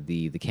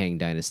the Kang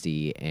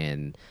Dynasty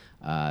and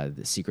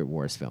the Secret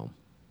Wars film?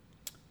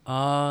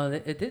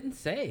 It didn't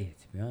say,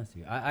 to be honest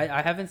with you.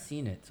 I haven't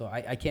seen it, so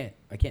I can't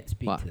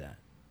speak to that.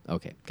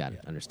 Okay, got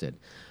it. Understood.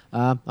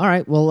 All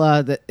right. Well,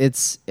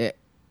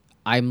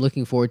 I'm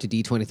looking forward to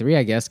D23.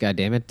 I guess. God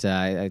damn it.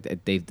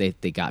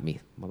 They got me.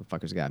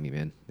 Motherfuckers got me,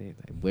 man. I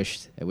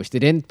wish they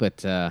didn't,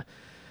 but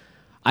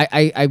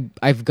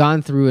I've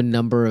gone through a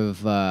number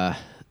of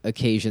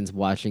occasions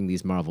watching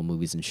these Marvel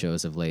movies and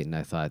shows of late, and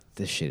I thought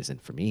this shit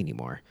isn't for me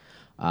anymore.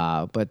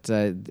 But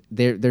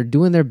they're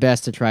doing their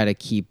best to try to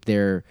keep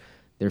their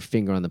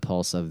finger on the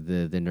pulse of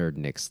the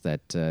nerdniks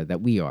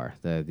that we are,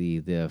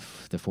 the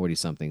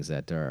 40-somethings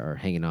that are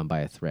hanging on by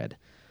a thread.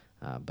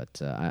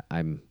 But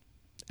I'm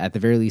at the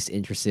very least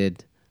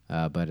interested.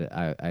 But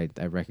I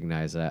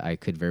recognize I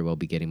could very well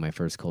be getting my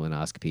first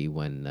colonoscopy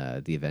when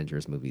the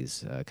Avengers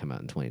movies come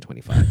out in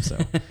 2025. So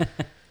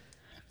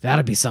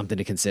that'll be something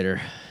to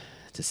consider,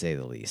 to say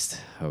the least.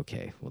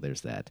 Okay, well,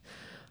 there's that.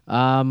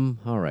 All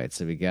right,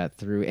 so we got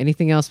through.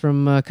 Anything else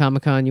from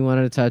Comic-Con you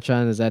wanted to touch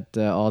on? Is that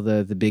all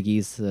the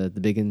biggies, the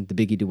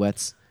biggie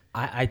duets?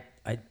 I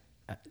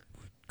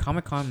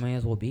Comic-Con may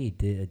as well be a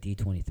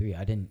D23.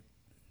 I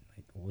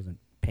wasn't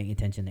paying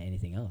attention to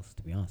anything else,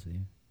 to be honest with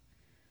you.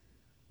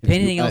 If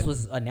anything else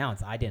was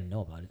announced, I didn't know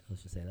about it.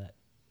 Let's just say that.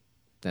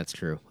 That's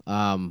true.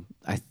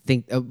 I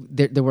think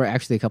there were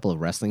actually a couple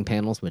of wrestling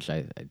panels, which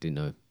I didn't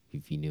know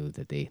if you knew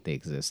that they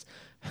exist.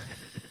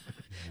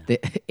 The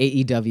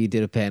AEW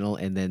did a panel,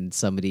 and then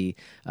somebody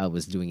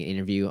was doing an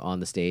interview on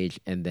the stage,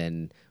 and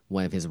then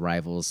one of his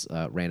rivals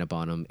ran up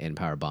on him and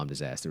powerbombed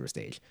his ass through a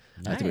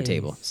through a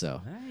table.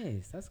 So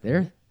nice. That's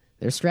cool.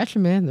 They're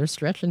stretching, man. They're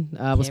stretching.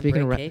 Well,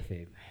 speaking of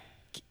kayfabe.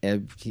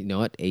 You know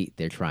what?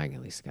 They're trying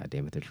at least. God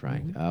damn it, they're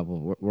trying.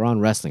 Well, we're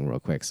on wrestling real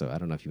quick, so I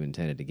don't know if you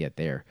intended to get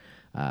there.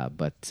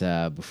 But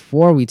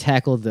before we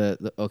tackle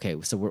okay,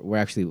 so we're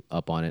actually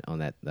up on it on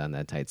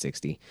that tight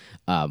 60.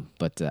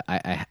 But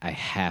I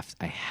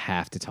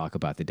have to talk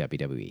about the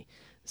WWE.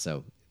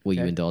 So will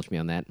you indulge me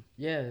on that?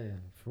 Yeah,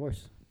 of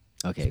course.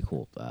 Okay,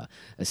 cool.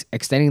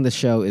 Extending the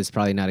show is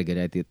probably not a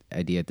good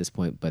idea at this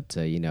point, but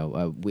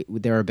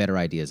there are better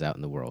ideas out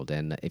in the world,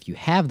 and if you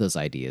have those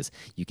ideas,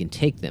 you can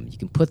take them. You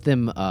can put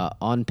them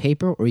on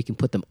paper, or you can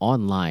put them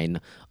online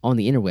on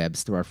the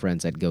interwebs through our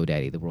friends at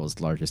GoDaddy, the world's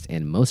largest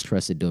and most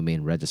trusted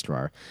domain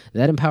registrar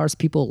that empowers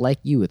people like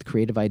you with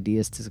creative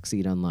ideas to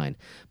succeed online.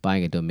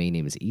 Buying a domain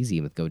name is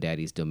easy with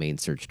GoDaddy's domain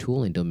search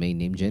tool and domain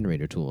name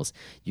generator tools.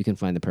 You can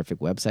find the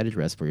perfect website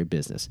address for your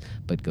business,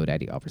 but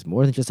GoDaddy offers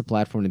more than just a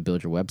platform to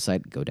build your website.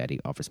 GoDaddy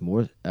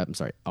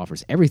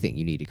offers everything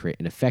you need to create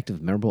an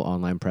effective, memorable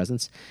online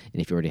presence.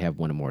 And if you already have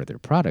one or more of their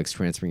products,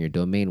 transferring your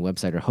domain,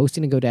 website, or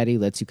hosting to GoDaddy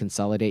lets you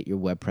consolidate your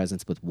web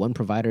presence with one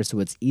provider, so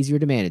it's easier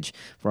to manage.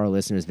 For our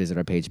listeners, visit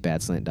our page,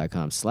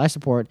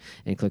 badslant.com/support,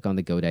 and click on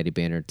the GoDaddy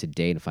banner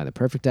today and find the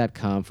perfect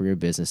 .com for your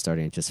business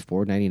starting at just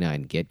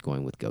 $4.99. Get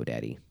going with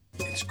GoDaddy.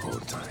 It's go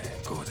time,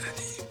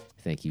 GoDaddy.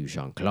 Thank you,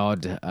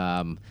 Jean-Claude.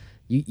 Do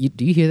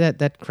you hear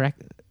that crack?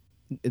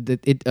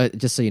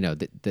 Just so you know,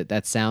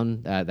 that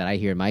sound that I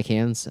hear in my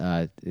cans,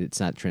 it's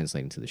not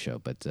translating to the show,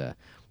 but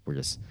we're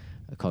just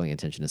calling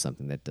attention to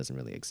something that doesn't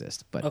really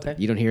exist. But okay.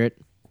 You don't hear it?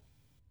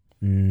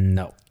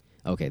 No.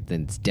 Okay,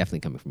 then it's definitely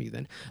coming from you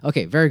then.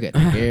 Okay, very good.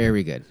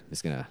 Very good.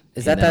 Just gonna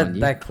Is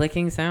that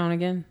clicking sound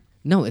again?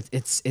 No,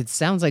 it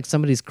sounds like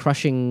somebody's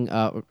crushing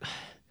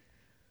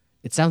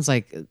it sounds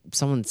like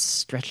someone's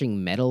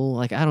stretching metal.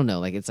 Like, I don't know.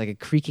 Like, it's like a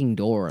creaking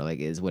door, like,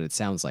 is what it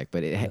sounds like.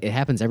 But it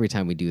happens every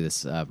time we do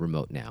this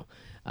remote now.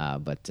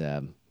 But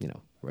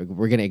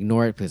we're going to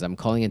ignore it because I'm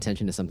calling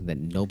attention to something that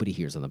nobody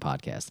hears on the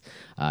podcast.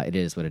 It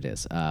is what it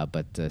is.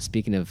 But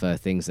speaking of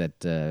things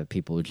that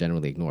people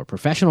generally ignore,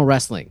 professional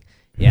wrestling.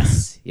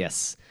 Yes,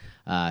 yes.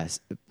 I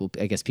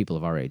guess people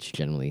of our age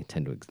generally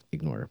tend to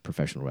ignore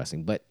professional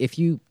wrestling. But if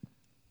you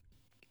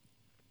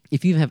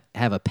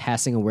have a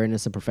passing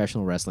awareness of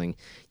professional wrestling,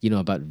 you know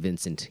about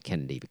Vincent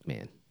Kennedy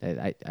McMahon.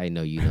 I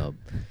know you know.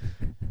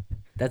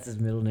 That's his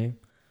middle name?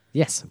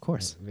 Yes, of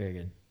course. Very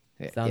good.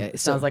 It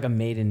sounds like a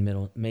maiden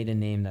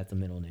name that's a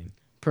middle name.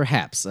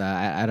 Perhaps.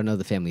 I don't know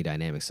the family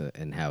dynamics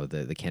and how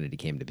the Kennedy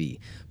came to be.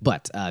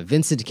 But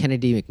Vincent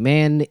Kennedy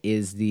McMahon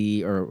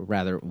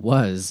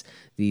was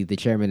the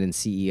chairman and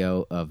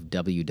CEO of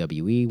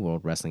WWE,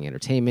 World Wrestling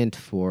Entertainment,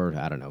 for,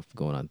 I don't know,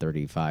 going on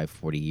 35,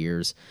 40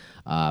 years.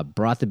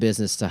 Brought the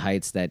business to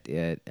heights that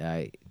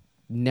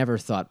never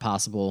thought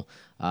possible,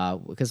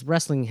 because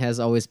wrestling has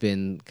always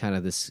been kind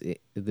of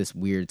this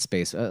weird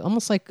space,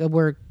 almost like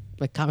where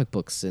like comic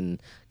books and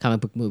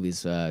comic book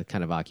movies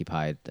kind of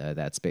occupied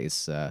that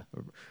space,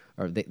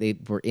 or they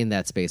were in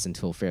that space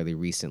until fairly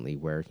recently,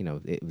 where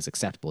it was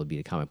acceptable to be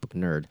a comic book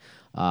nerd.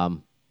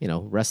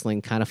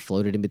 Wrestling kind of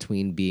floated in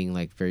between being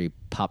like very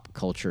pop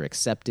culture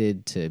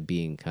accepted to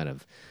being kind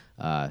of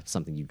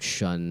something you'd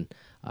shun.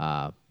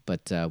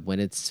 But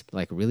when it's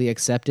like really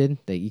accepted,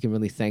 that you can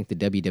really thank the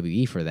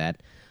WWE for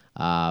that.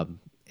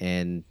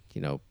 And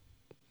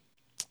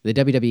the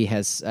WWE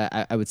has,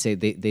 I would say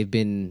they've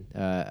been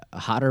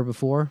hotter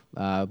before,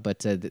 but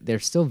they're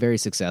still very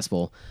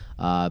successful.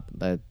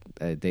 But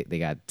they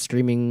got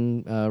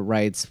streaming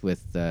rights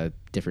with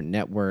different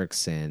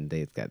networks, and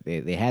they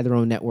had their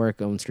own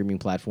network, own streaming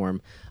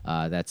platform.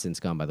 That's since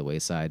gone by the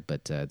wayside.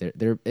 But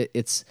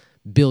it's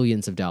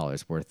billions of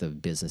dollars worth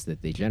of business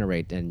that they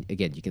generate, and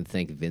again, you can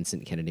thank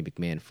Vincent Kennedy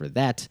McMahon for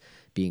that,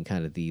 being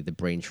kind of the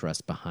brain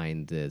trust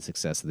behind the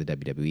success of the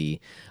WWE.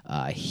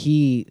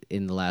 He,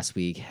 in the last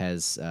week,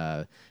 has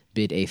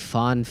bid a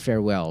fond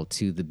farewell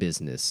to the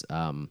business.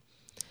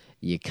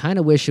 You kind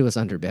of wish it was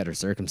under better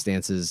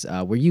circumstances.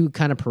 Were you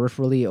kind of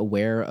peripherally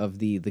aware of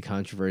the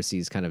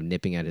controversies kind of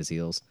nipping at his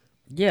heels?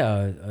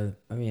 Yeah,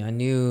 I mean, I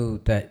knew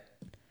that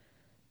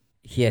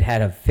he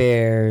had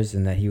affairs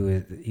and that he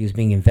was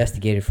being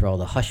investigated for all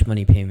the hush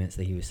money payments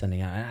that he was sending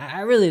out.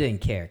 I really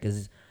didn't care,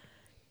 because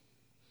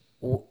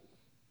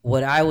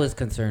what I was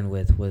concerned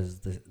with was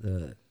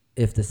the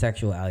if the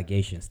sexual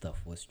allegation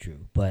stuff was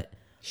true. But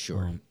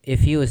sure,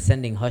 if he was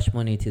sending hush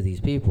money to these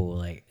people,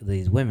 like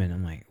these women,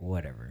 I'm like,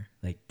 whatever.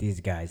 Like,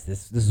 these guys,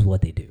 this is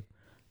what they do,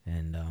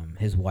 and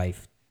his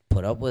wife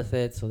put up with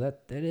it, so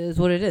that it is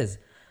what it is.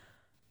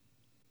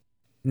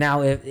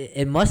 Now, if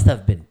it must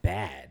have been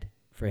bad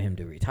for him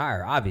to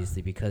retire,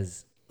 obviously,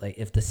 because like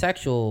if the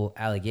sexual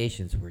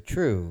allegations were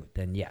true,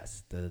 then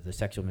yes, the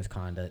sexual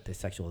misconduct, the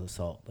sexual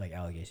assault like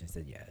allegations,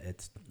 then yeah,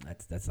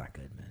 that's not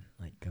good, man.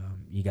 Like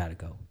you gotta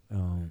go.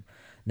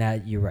 Now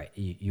you're right.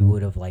 You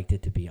would have liked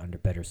it to be under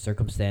better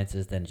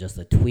circumstances than just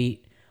a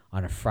tweet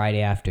on a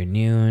Friday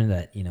afternoon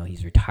that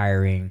he's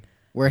retiring.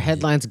 Where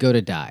headlines go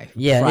to die.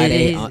 Yeah,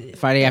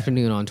 Friday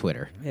afternoon on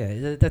Twitter.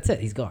 Yeah, that's it.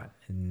 He's gone,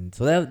 and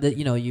so that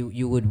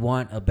you would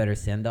want a better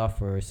send off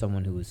for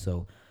someone who was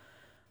so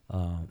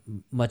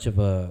much of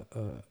a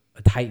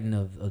titan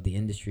of the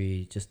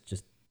industry,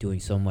 just doing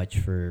so much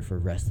for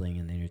wrestling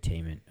and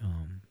entertainment.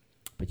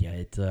 But yeah,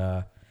 it's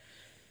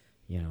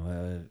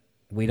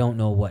we don't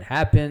know what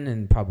happened,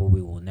 and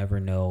probably will never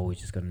know. We're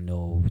just gonna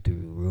know through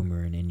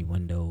rumor and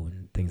innuendo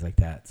and things like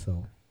that.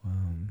 So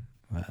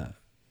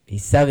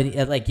he's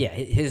 70. Like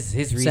his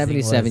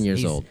reasoning 77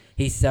 years old.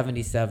 He's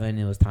 77.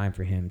 It was time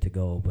for him to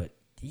go, but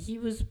he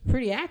was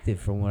pretty active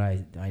from what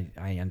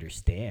I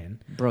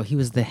understand. Bro, he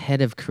was the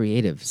head of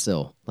creative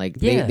still. Like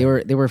yeah.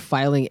 they were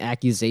filing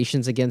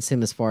accusations against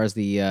him as far as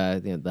the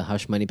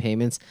hush money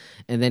payments,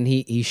 and then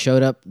he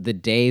showed up the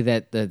day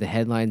that the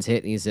headlines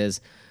hit, and he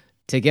says,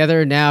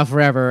 "Together now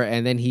forever,"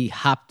 and then he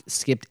hopped,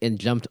 skipped, and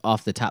jumped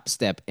off the top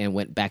step and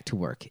went back to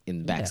work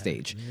in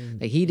backstage.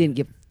 Like, he didn't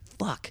give a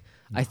fuck.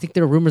 I think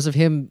there are rumors of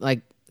him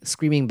like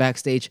screaming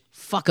backstage,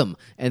 "Fuck him,"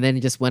 and then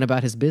he just went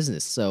about his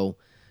business. So,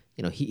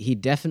 he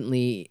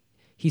definitely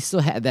still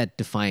had that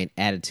defiant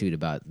attitude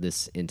about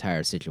this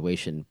entire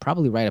situation,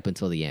 probably right up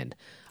until the end.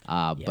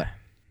 But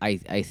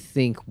I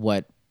think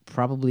what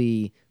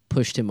probably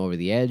pushed him over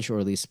the edge, or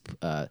at least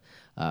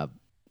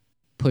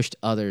pushed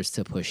others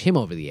to push him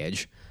over the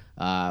edge,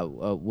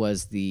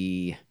 was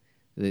the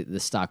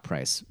stock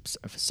price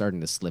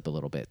starting to slip a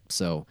little bit.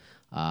 So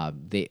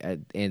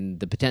and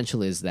the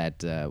potential is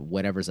that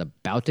whatever's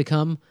about to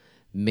come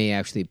may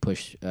actually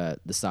push the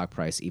stock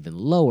price even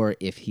lower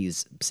if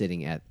he's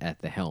sitting at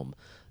the helm.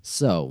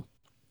 So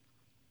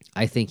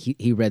I think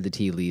he read the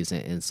tea leaves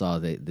and saw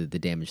the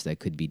damage that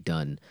could be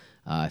done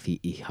if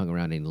he hung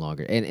around any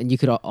longer. And you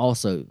could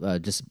also,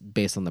 just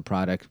based on the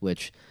product,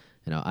 which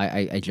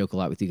I joke a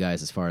lot with you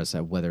guys as far as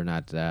whether or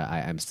not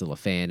I'm still a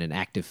fan, an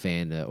active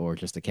fan, or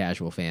just a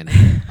casual fan.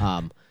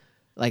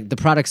 Like, the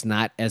product's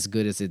not as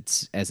good as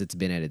it's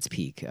been at its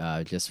peak,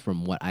 just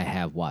from what I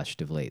have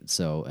watched of late.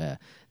 So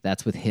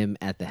that's with him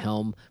at the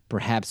helm.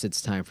 Perhaps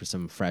it's time for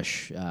some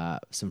fresh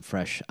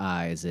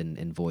eyes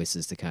and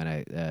voices to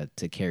kind of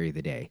to carry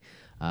the day.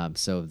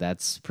 So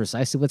that's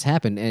precisely what's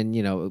happened. And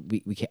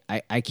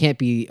I can't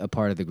be a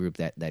part of the group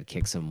that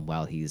kicks him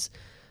while he's.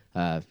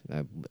 I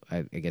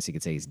guess you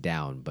could say he's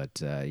down, but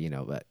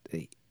but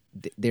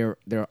there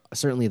are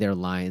certainly there are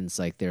lines,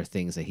 like there are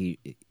things that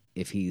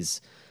if he's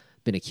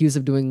been accused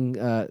of doing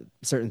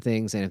certain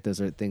things, and if those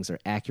things are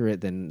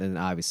accurate, then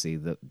obviously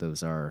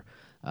those are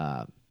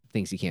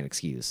things you can't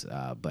excuse.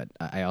 But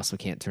I also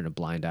can't turn a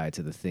blind eye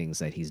to the things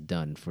that he's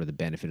done for the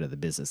benefit of the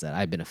business that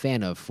I've been a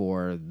fan of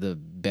for the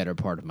better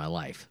part of my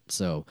life.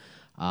 So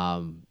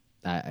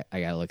I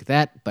gotta look at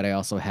that, but I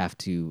also have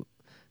to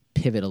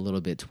pivot a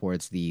little bit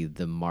towards the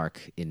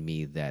mark in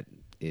me that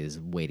is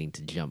waiting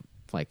to jump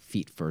like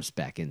feet first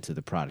back into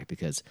the product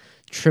because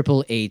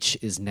Triple H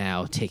is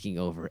now taking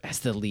over as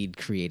the lead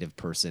creative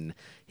person.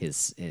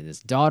 His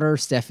daughter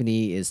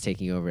Stephanie is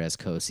taking over as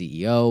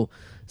co-CEO.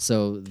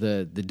 So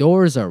the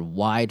doors are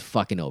wide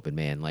fucking open,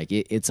 man. Like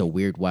it's a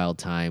weird, wild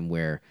time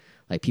where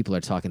like people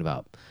are talking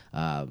about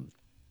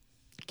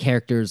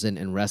characters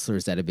and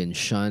wrestlers that have been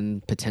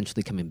shunned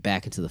potentially coming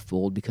back into the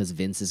fold because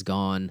Vince is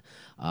gone.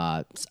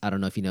 I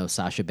don't know if you know,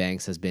 Sasha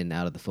Banks has been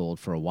out of the fold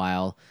for a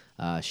while.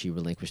 She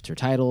relinquished her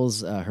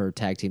titles, her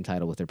tag team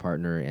title with her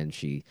partner, and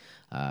she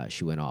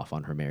went off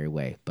on her merry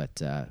way.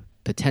 But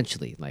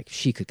potentially, like,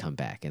 she could come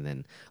back. And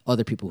then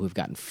other people who've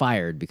gotten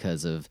fired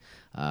because of,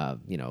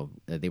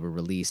 they were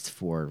released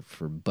for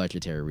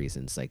budgetary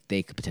reasons, like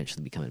they could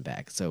potentially be coming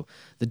back. So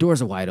the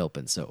doors are wide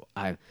open. So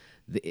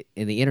the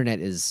internet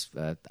is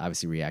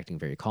obviously reacting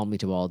very calmly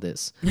to all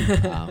this,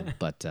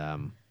 but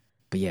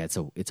yeah,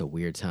 it's a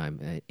weird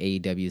time.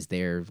 AEW is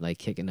there, like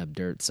kicking up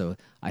dirt. So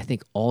I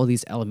think all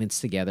these elements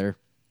together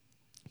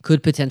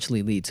could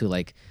potentially lead to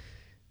like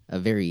a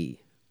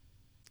very,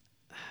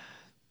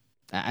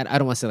 I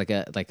don't want to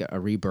say like a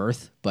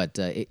rebirth, but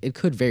it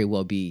could very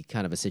well be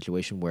kind of a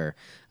situation where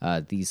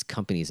these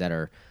companies that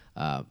are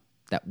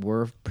that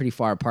were pretty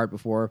far apart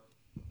before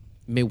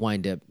may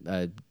wind up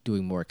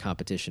doing more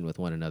competition with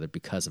one another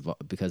because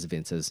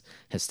Vince has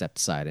stepped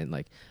aside and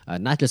like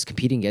not just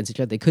competing against each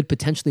other. They could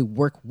potentially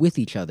work with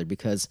each other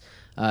because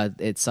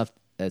it's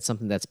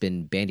something that's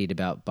been bandied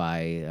about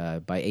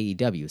by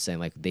AEW, saying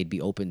like they'd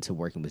be open to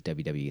working with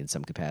WWE in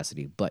some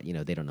capacity, but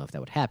they don't know if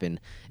that would happen,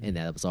 and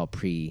that was all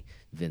pre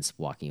Vince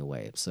walking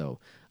away. So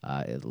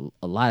a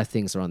lot of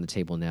things are on the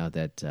table now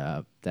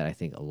that I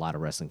think a lot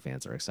of wrestling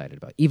fans are excited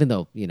about. Even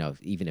though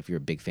even if you're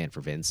a big fan for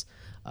Vince,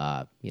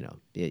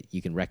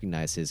 you can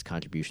recognize his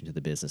contribution to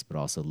the business, but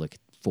also look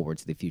forward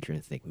to the future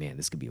and think, man,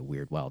 this could be a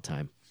weird, wild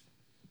time.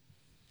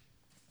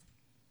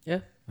 Yeah,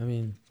 I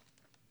mean,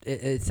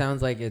 it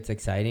sounds like it's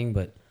exciting,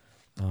 but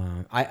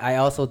I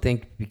also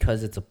think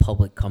because it's a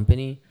public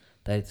company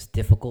that it's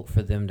difficult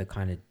for them to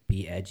kind of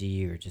be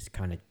edgy or just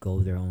kind of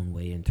go their own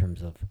way in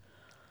terms of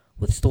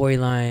with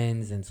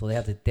storylines, and so they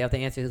have to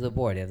answer to the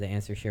board, they have to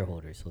answer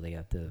shareholders, so they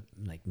have to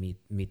like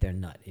meet their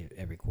nut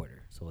every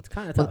quarter. So it's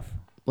kind of tough.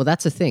 Well,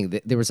 that's the thing.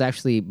 There was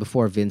actually,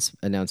 before Vince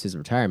announced his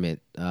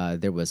retirement,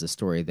 there was a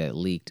story that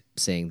leaked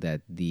saying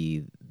that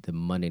the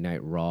Monday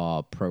Night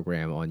Raw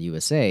program on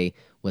USA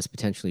was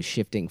potentially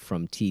shifting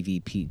from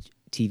TV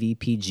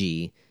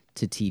PG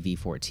to TV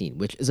 14,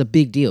 which is a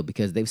big deal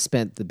because they've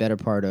spent the better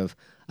part of,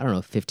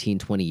 15,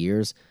 20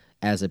 years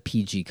as a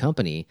PG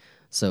company.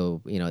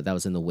 So, that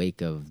was in the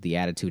wake of the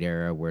Attitude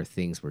Era where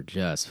things were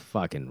just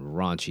fucking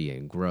raunchy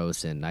and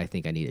gross, and I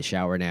think I need a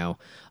shower now.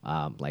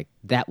 Like,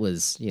 that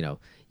was,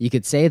 you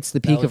could say it's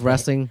the peak of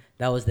wrestling.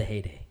 That was the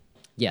heyday.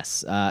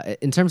 Yes.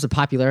 In terms of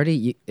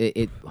popularity,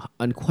 it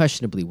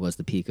unquestionably was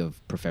the peak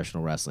of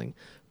professional wrestling.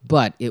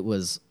 But it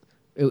was,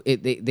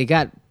 they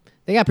got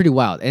pretty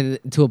wild, and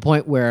to a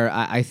point where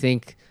I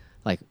think,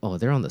 like, oh,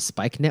 they're on the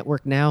Spike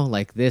Network now.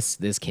 Like this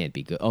can't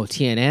be good. Oh,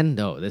 TNN,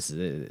 no, this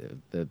is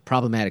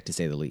problematic to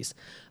say the least.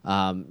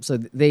 So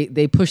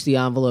they pushed the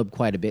envelope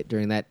quite a bit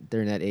during that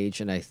age,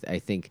 and I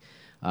think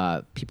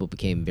people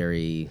became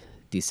very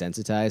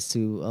desensitized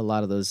to a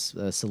lot of those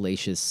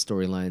salacious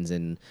storylines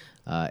and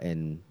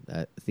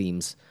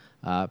themes.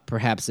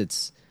 Perhaps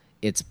it's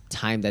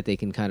time that they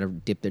can kind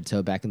of dip their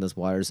toe back in those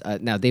waters.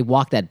 Now they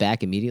walked that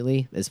back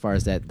immediately as far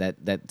as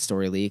that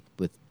story leak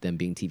with them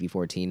being TV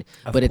 14,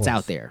 but it's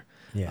out there.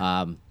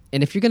 Yeah.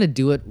 And if you're gonna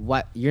do it,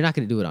 you're not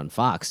gonna do it on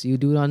Fox. You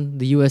do it on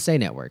the USA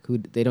Network, who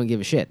they don't give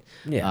a shit.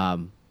 Yeah.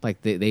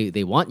 Like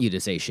they want you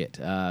to say shit.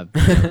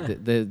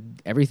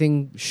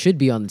 Everything should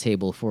be on the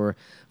table for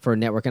a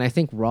network, and I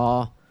think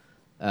Raw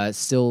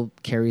still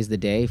carries the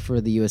day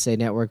for the USA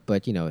Network.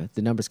 But the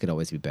numbers could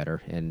always be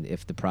better, and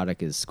if the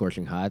product is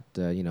scorching hot,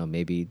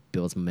 maybe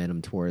builds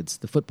momentum towards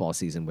the football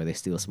season where they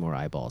steal some more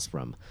eyeballs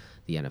from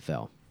the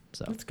NFL.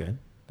 So that's good.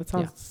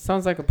 That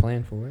sounds like a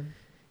plan for it.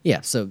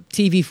 Yeah, so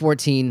TV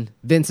 14,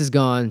 Vince is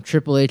gone,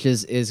 Triple H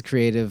is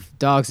creative,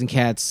 dogs and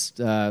cats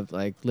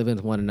like living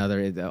with one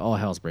another, all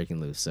hell's breaking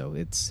loose. So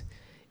it's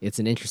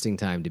an interesting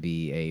time to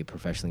be a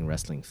professional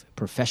wrestling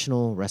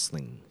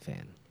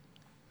fan.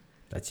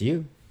 That's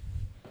you.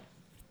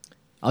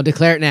 I'll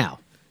declare it now.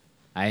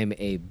 I am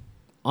a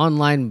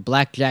online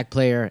blackjack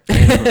player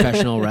and a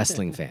professional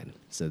wrestling fan.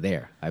 So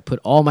there, I put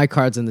all my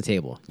cards on the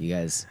table. You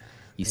guys,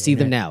 see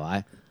them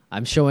now.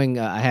 I'm showing.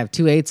 I have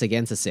 2 8s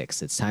against a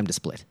 6. It's time to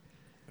split.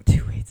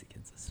 2 8s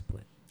against a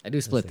split. I do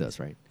split those,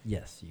 right?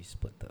 Yes, you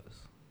split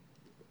those.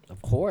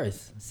 Of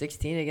course.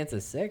 16 against a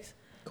 6?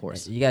 Of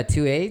course. You got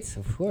 2 8s?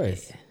 Of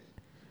course.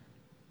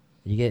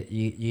 Yeah.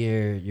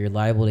 You're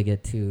liable to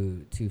get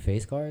two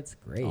face cards?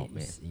 Great. Oh,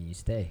 man. You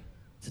stay.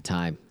 It's a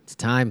time.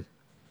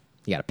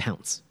 You gotta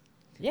pounce.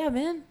 Yeah,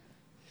 man.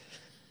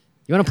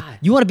 You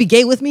wanna be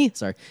gay with me?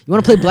 Sorry. You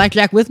wanna play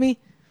blackjack with me?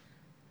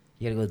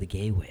 You gotta go the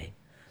gay way.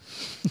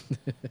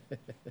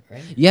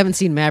 right? You haven't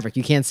seen Maverick.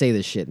 You can't say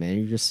this shit,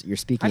 man. You're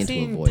speaking I've into a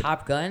seen void.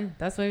 Top Gun.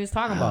 That's what he was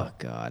talking Oh about.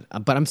 God!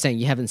 But I'm saying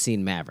you haven't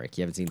seen Maverick.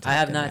 You haven't seen. Top I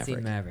have Gun not Maverick.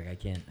 seen Maverick. I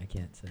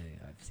can't say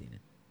I've seen it.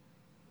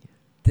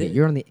 Yeah,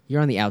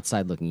 you're on the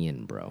outside looking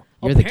in, bro.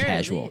 You're the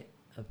casual.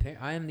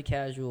 I am the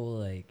casual,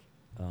 like,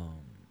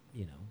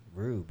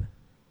 rube.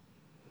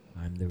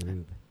 I'm the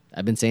rube.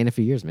 I've been saying it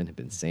for years, man. I've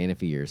been saying it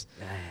for years.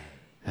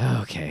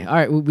 Okay, all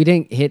right. We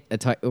didn't hit a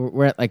tight.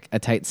 We're at like a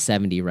tight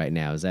 70 right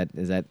now. Is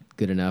that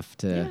good enough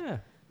to? Yeah,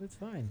 that's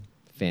fine.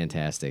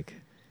 Fantastic.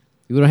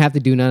 We don't have to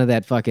do none of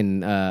that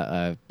fucking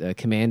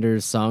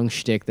Commander's song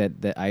shtick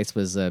that Ice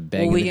was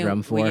begging the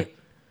drum for.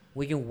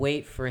 We can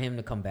wait for him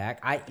to come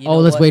back.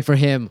 Let's wait for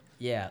him.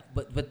 Yeah,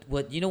 but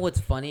what you know what's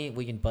funny?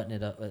 We can button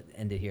it up,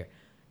 end it here.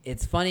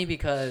 It's funny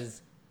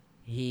because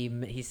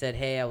he said,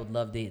 "Hey, I would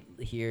love to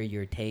hear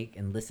your take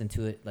and listen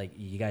to it. Like,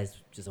 you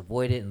guys just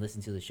avoid it and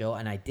listen to the show."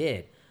 And I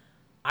did.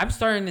 I'm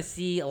starting to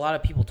see a lot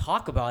of people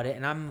talk about it,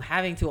 and I'm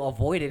having to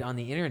avoid it on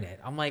the internet.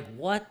 I'm like,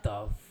 what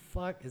the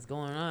fuck is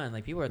going on?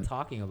 Like, people are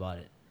talking about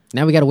it.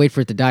 Now we got to wait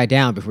for it to die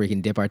down before we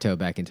can dip our toe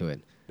back into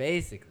it.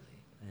 Basically.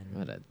 And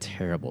what a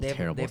terrible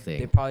thing.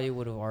 They probably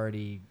would have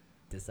already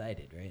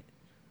decided, right?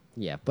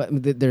 Yeah, but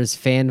there's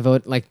fan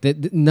vote. Like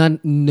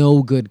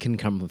no good can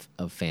come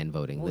of fan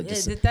voting. Well,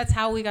 that's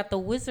how we got the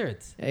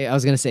Wizards. I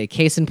was gonna say,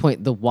 case in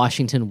point, the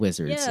Washington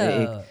Wizards.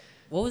 Yeah.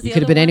 What was the you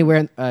could have other been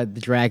one? anywhere.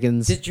 The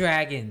Dragons. The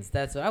Dragons.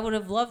 That's what I would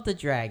have loved. The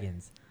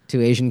Dragons.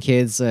 Two Asian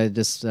kids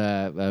just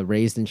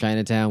raised in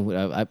Chinatown.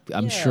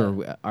 I'm Yeah.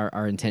 sure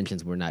our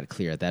intentions were not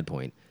clear at that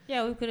point.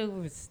 Yeah, we could have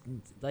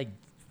like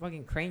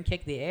fucking crane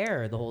kicked the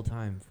air the whole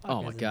time. Fuck,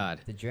 Oh my God.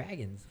 The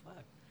Dragons.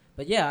 Fuck.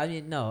 But yeah, I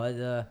mean,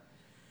 no.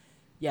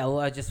 Yeah,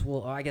 well,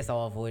 I guess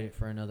I'll avoid it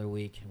for another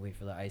week and wait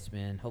for the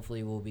Iceman.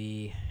 Hopefully, we'll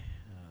be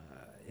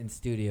in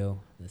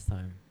studio this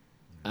time.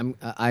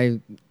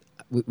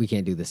 We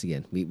can't do this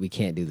again. We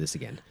can't do this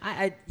again.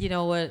 You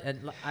know what?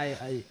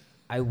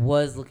 I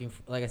was looking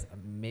for, like I said,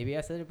 maybe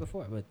I said it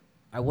before, but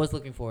I was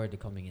looking forward to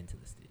coming into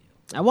the studio.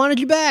 I wanted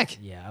you back.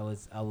 Yeah, I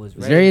was I was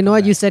ready very to come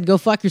annoyed. You back. said go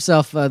fuck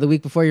yourself the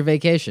week before your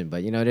vacation,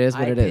 but you know it is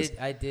what it is.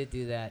 I did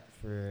do that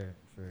for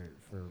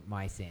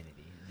my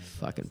sanity. And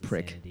Fucking the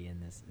prick. Sanity in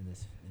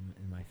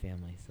my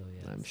family. So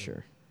yeah, I'm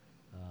sure.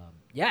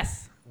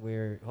 Yes,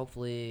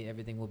 hopefully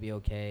everything will be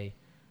okay.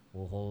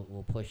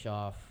 We'll push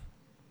off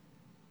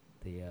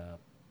the.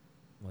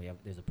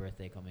 There's a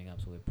birthday coming up,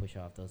 so we push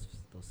off those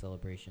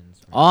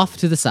celebrations. Off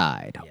to the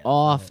side. Yeah,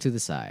 Off to the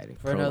side.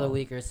 for another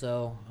week or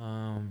so.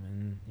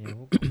 And we'll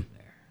go from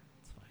there.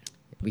 It's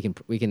fine.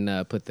 We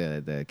can put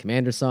the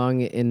Commander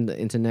song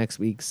into next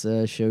week's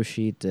show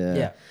sheet.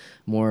 Yeah.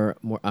 More.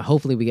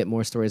 Hopefully, we get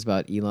more stories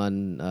about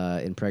Elon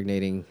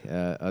impregnating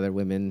other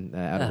women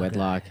out of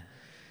wedlock.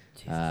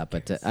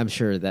 But I'm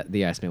sure that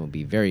the Iceman will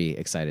be very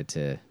excited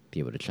to be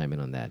able to chime in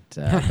on that.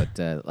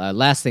 But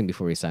last thing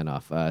before we sign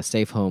off,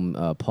 safe home.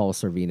 Paul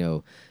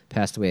Sorvino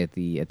passed away at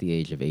the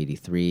age of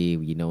 83.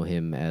 You know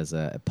him as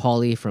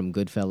Paulie from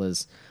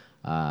Goodfellas.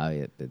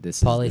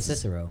 Paulie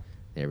Cicero.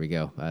 There we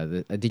go.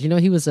 Did you know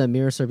he was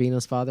Mira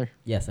Sorvino's father?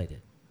 Yes, I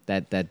did.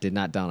 That did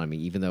not dawn on me,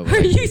 even though Are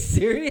you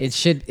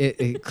serious?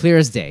 it clear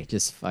as day.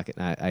 Just fucking,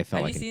 I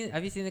felt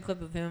Have you seen the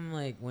clip of him,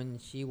 like when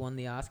she won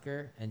the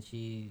Oscar and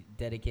she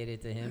dedicated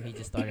it to him? He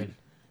just started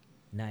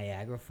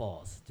Niagara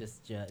Falls.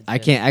 I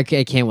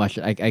can't watch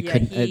it. I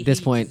couldn't at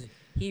this point.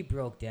 He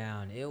broke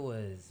down. It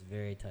was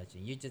very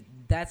touching.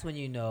 That's when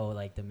you know,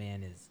 like, the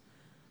man is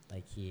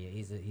like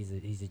he's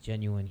a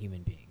genuine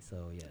human being.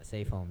 So yeah,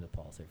 safe home to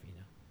Paul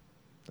Sorvino.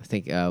 I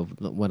think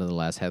one of the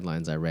last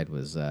headlines I read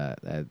was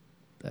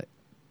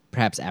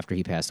perhaps after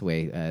he passed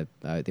away,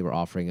 they were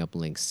offering up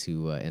links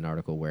to an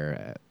article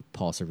where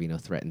Paul Sorvino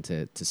threatened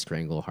to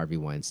strangle Harvey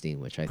Weinstein,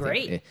 which I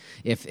think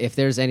if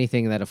there's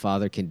anything that a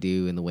father can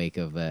do in the wake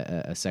of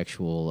a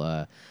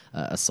sexual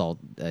assault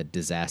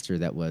disaster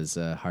that was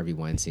Harvey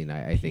Weinstein,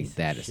 I think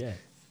that is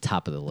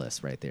top of the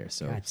list right there.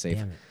 So God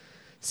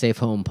safe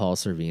home, Paul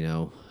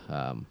Sorvino.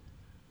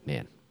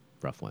 Man,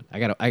 rough one. I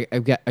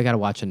gotta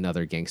watch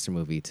another gangster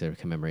movie to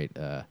commemorate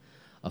a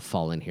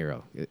fallen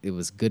hero. It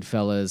was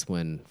Goodfellas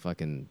when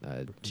fucking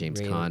James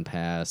Caan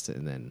passed,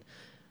 and then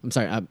I'm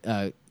sorry,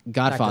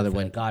 Godfather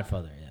when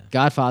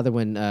Godfather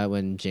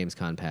when James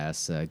Caan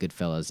passed.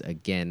 Goodfellas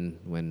again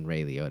when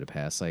Ray Liotta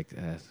passed. Like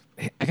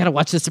I gotta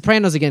watch The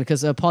Sopranos again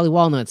because Paulie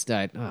Walnuts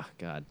died. Oh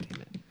God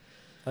damn it.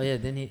 Oh yeah,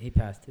 then he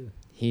passed too.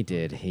 He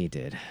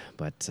did.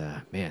 But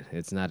man,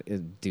 it's not,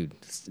 dude.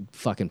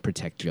 Fucking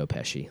protect Joe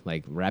Pesci.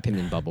 Like wrap him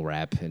in bubble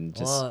wrap and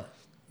just. Well,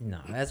 no,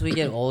 as we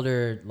get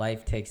older,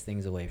 life takes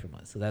things away from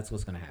us. So that's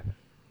what's gonna happen.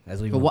 As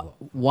we move on.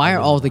 Why are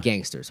all the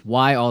gangsters?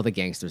 Why all the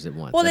gangsters at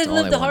once? Well, That's they all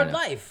I lived a wanna hard know.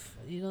 life.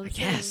 You know what I'm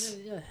guess.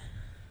 saying? Yeah.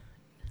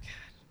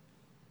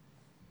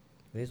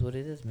 It is what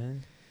it is,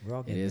 man. We're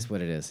all It getting is there.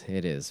 what it is.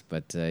 It is.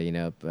 But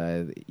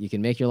you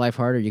can make your life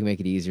harder. You can make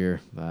it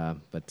easier.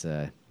 But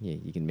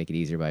you can make it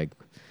easier by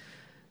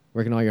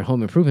working all your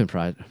home improvement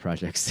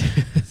projects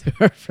through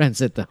our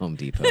friends at the Home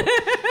Depot.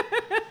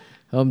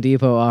 Home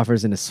Depot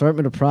offers an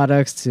assortment of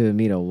products to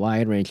meet a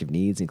wide range of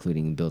needs,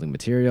 including building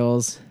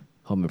materials,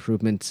 home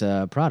improvement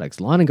products,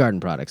 lawn and garden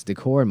products,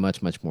 decor, and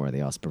much, much more.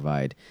 They also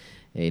provide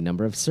a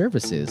number of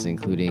services,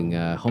 including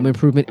home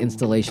improvement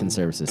installation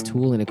services,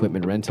 tool and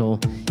equipment rental,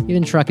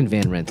 even truck and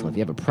van rental. If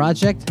you have a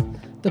project,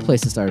 the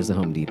place to start is the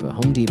Home Depot.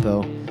 Home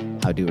Depot,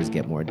 how doers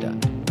get more done.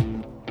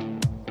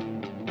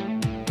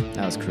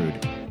 That was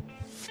crude.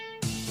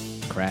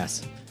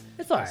 Crass.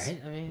 It's all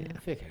right. I mean,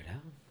 figure it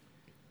out.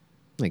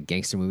 Like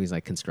gangster movies,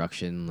 like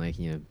Construction, like,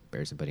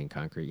 Bears and Buddy and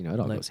Concrete. It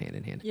all goes hand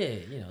in hand. Yeah,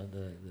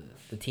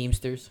 the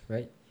Teamsters,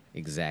 right?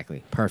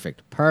 Exactly.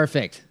 Perfect.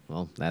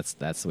 Well, that's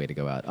the way to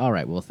go out. All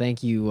right. Well,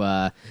 thank you.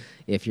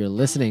 If you're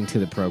listening to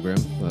the program,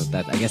 well,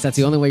 I guess that's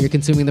the only way you're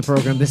consuming the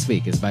program this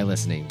week is by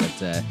listening.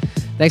 But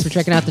thanks for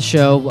checking out the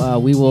show.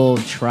 We will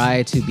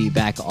try to be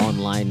back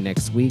online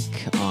next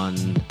week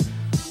on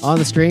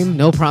the stream.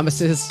 No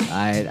promises.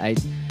 I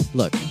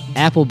look.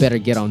 Apple better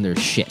get on their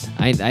shit.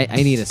 I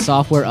need a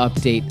software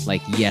update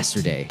like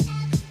yesterday.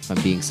 If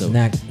I'm being so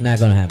not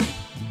gonna happen.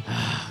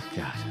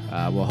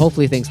 God. Well,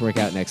 hopefully things work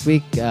out next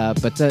week.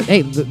 But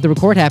hey, the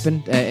record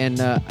happened, and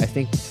I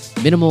think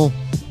minimal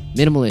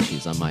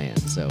issues on my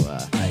end. So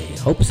I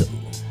hope so.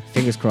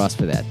 Fingers crossed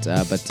for that.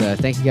 But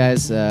thank you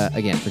guys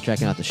again for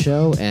checking out the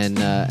show. And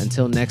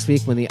until next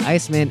week, when the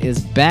Iceman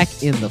is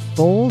back in the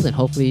fold, and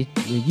hopefully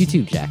you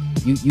too, Jack.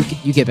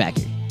 You get back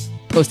here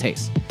post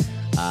haste.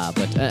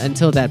 But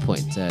until that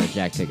point,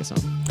 Jack, take us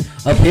home.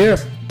 Up here,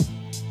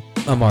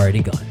 I'm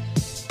already gone.